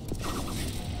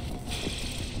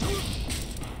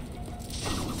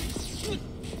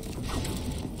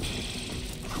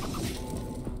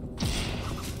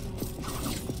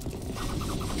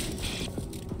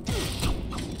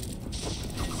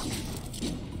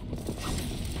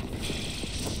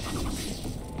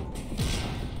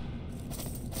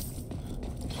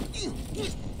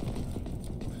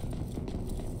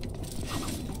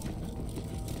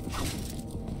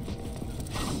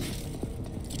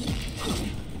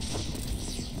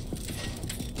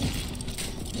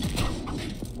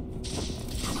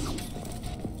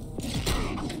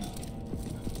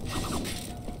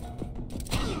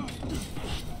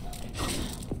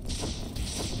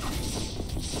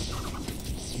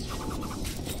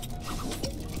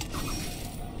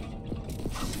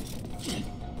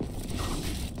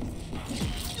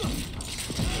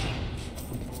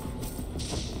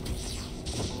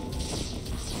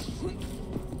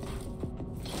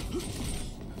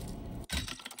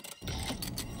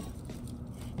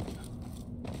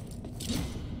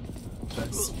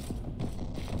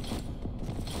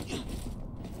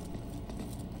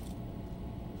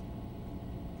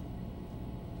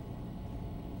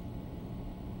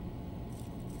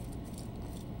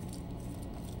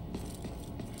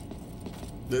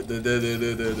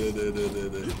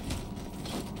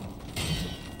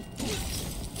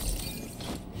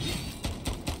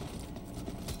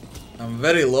 I'm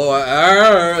very low.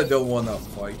 I don't wanna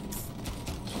fight.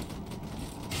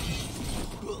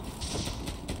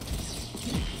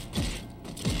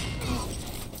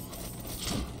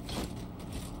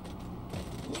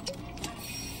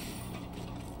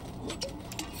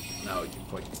 Now we can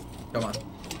fight. Come on.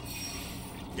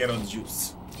 Get on the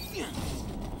juice.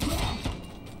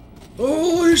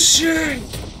 Holy shit!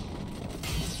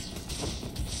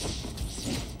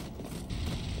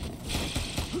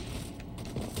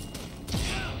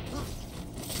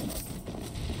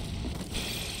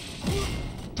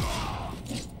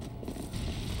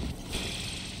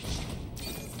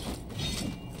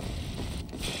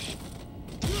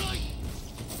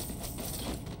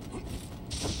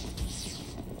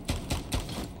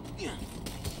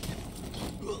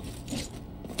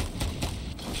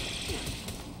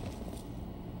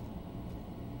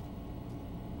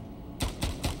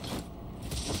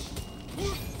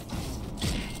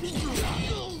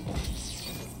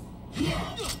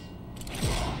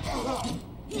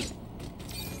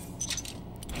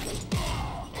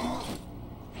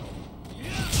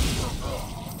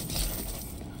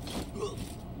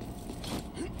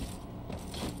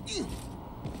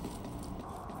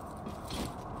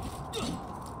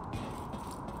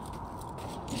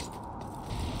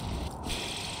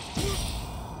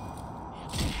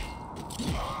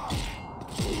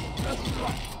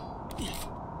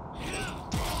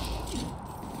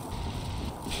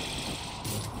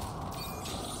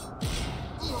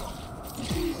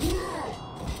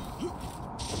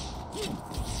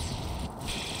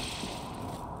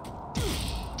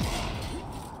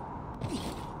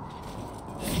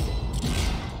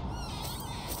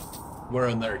 We're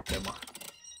on there, Emma.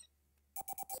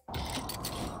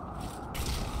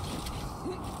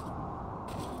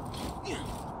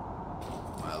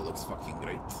 That looks fucking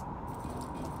great.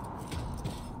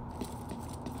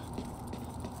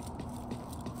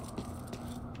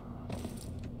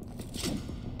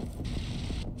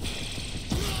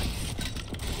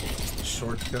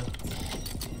 Shortcut.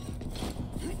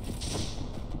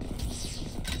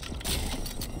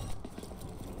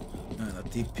 And a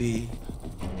TP.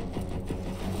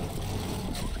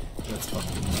 That's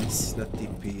fucking nice. That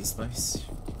TP is nice.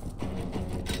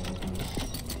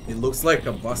 It looks like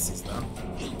a bus is down.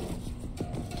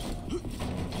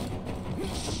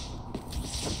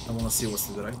 I wanna see what's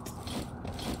to the right.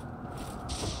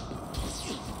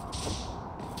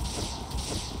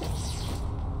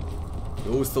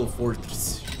 Coastal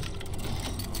Fortress.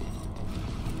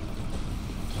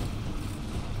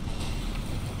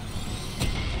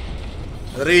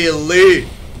 Really?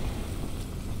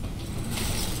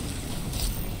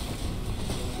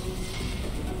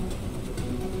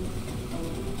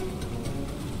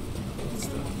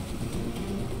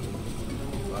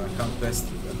 I can't best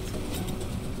do that.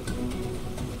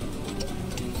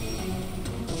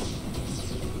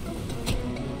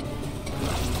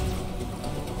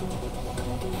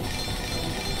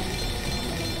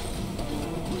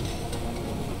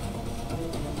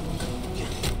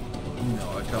 No,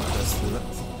 I can't best do that.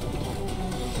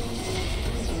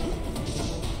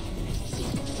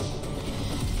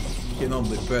 Can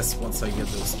only press once I get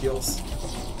those skills.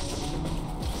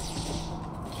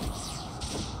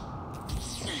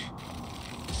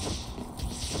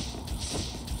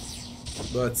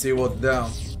 Let's see what's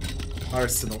down.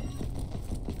 Arsenal.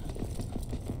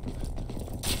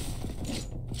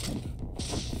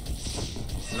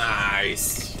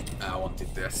 Nice. I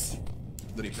wanted this.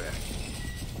 Repair.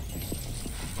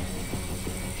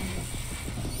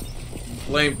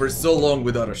 Playing for so long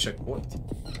without a checkpoint.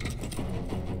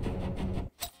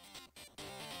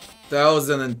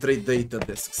 1003 data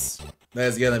discs.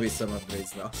 There's gonna be some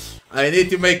upgrades now. I need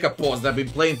to make a pause. I've been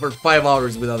playing for 5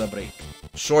 hours without a break.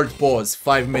 Short pause,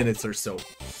 5 minutes or so.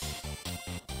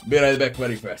 Be right back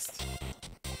very fast.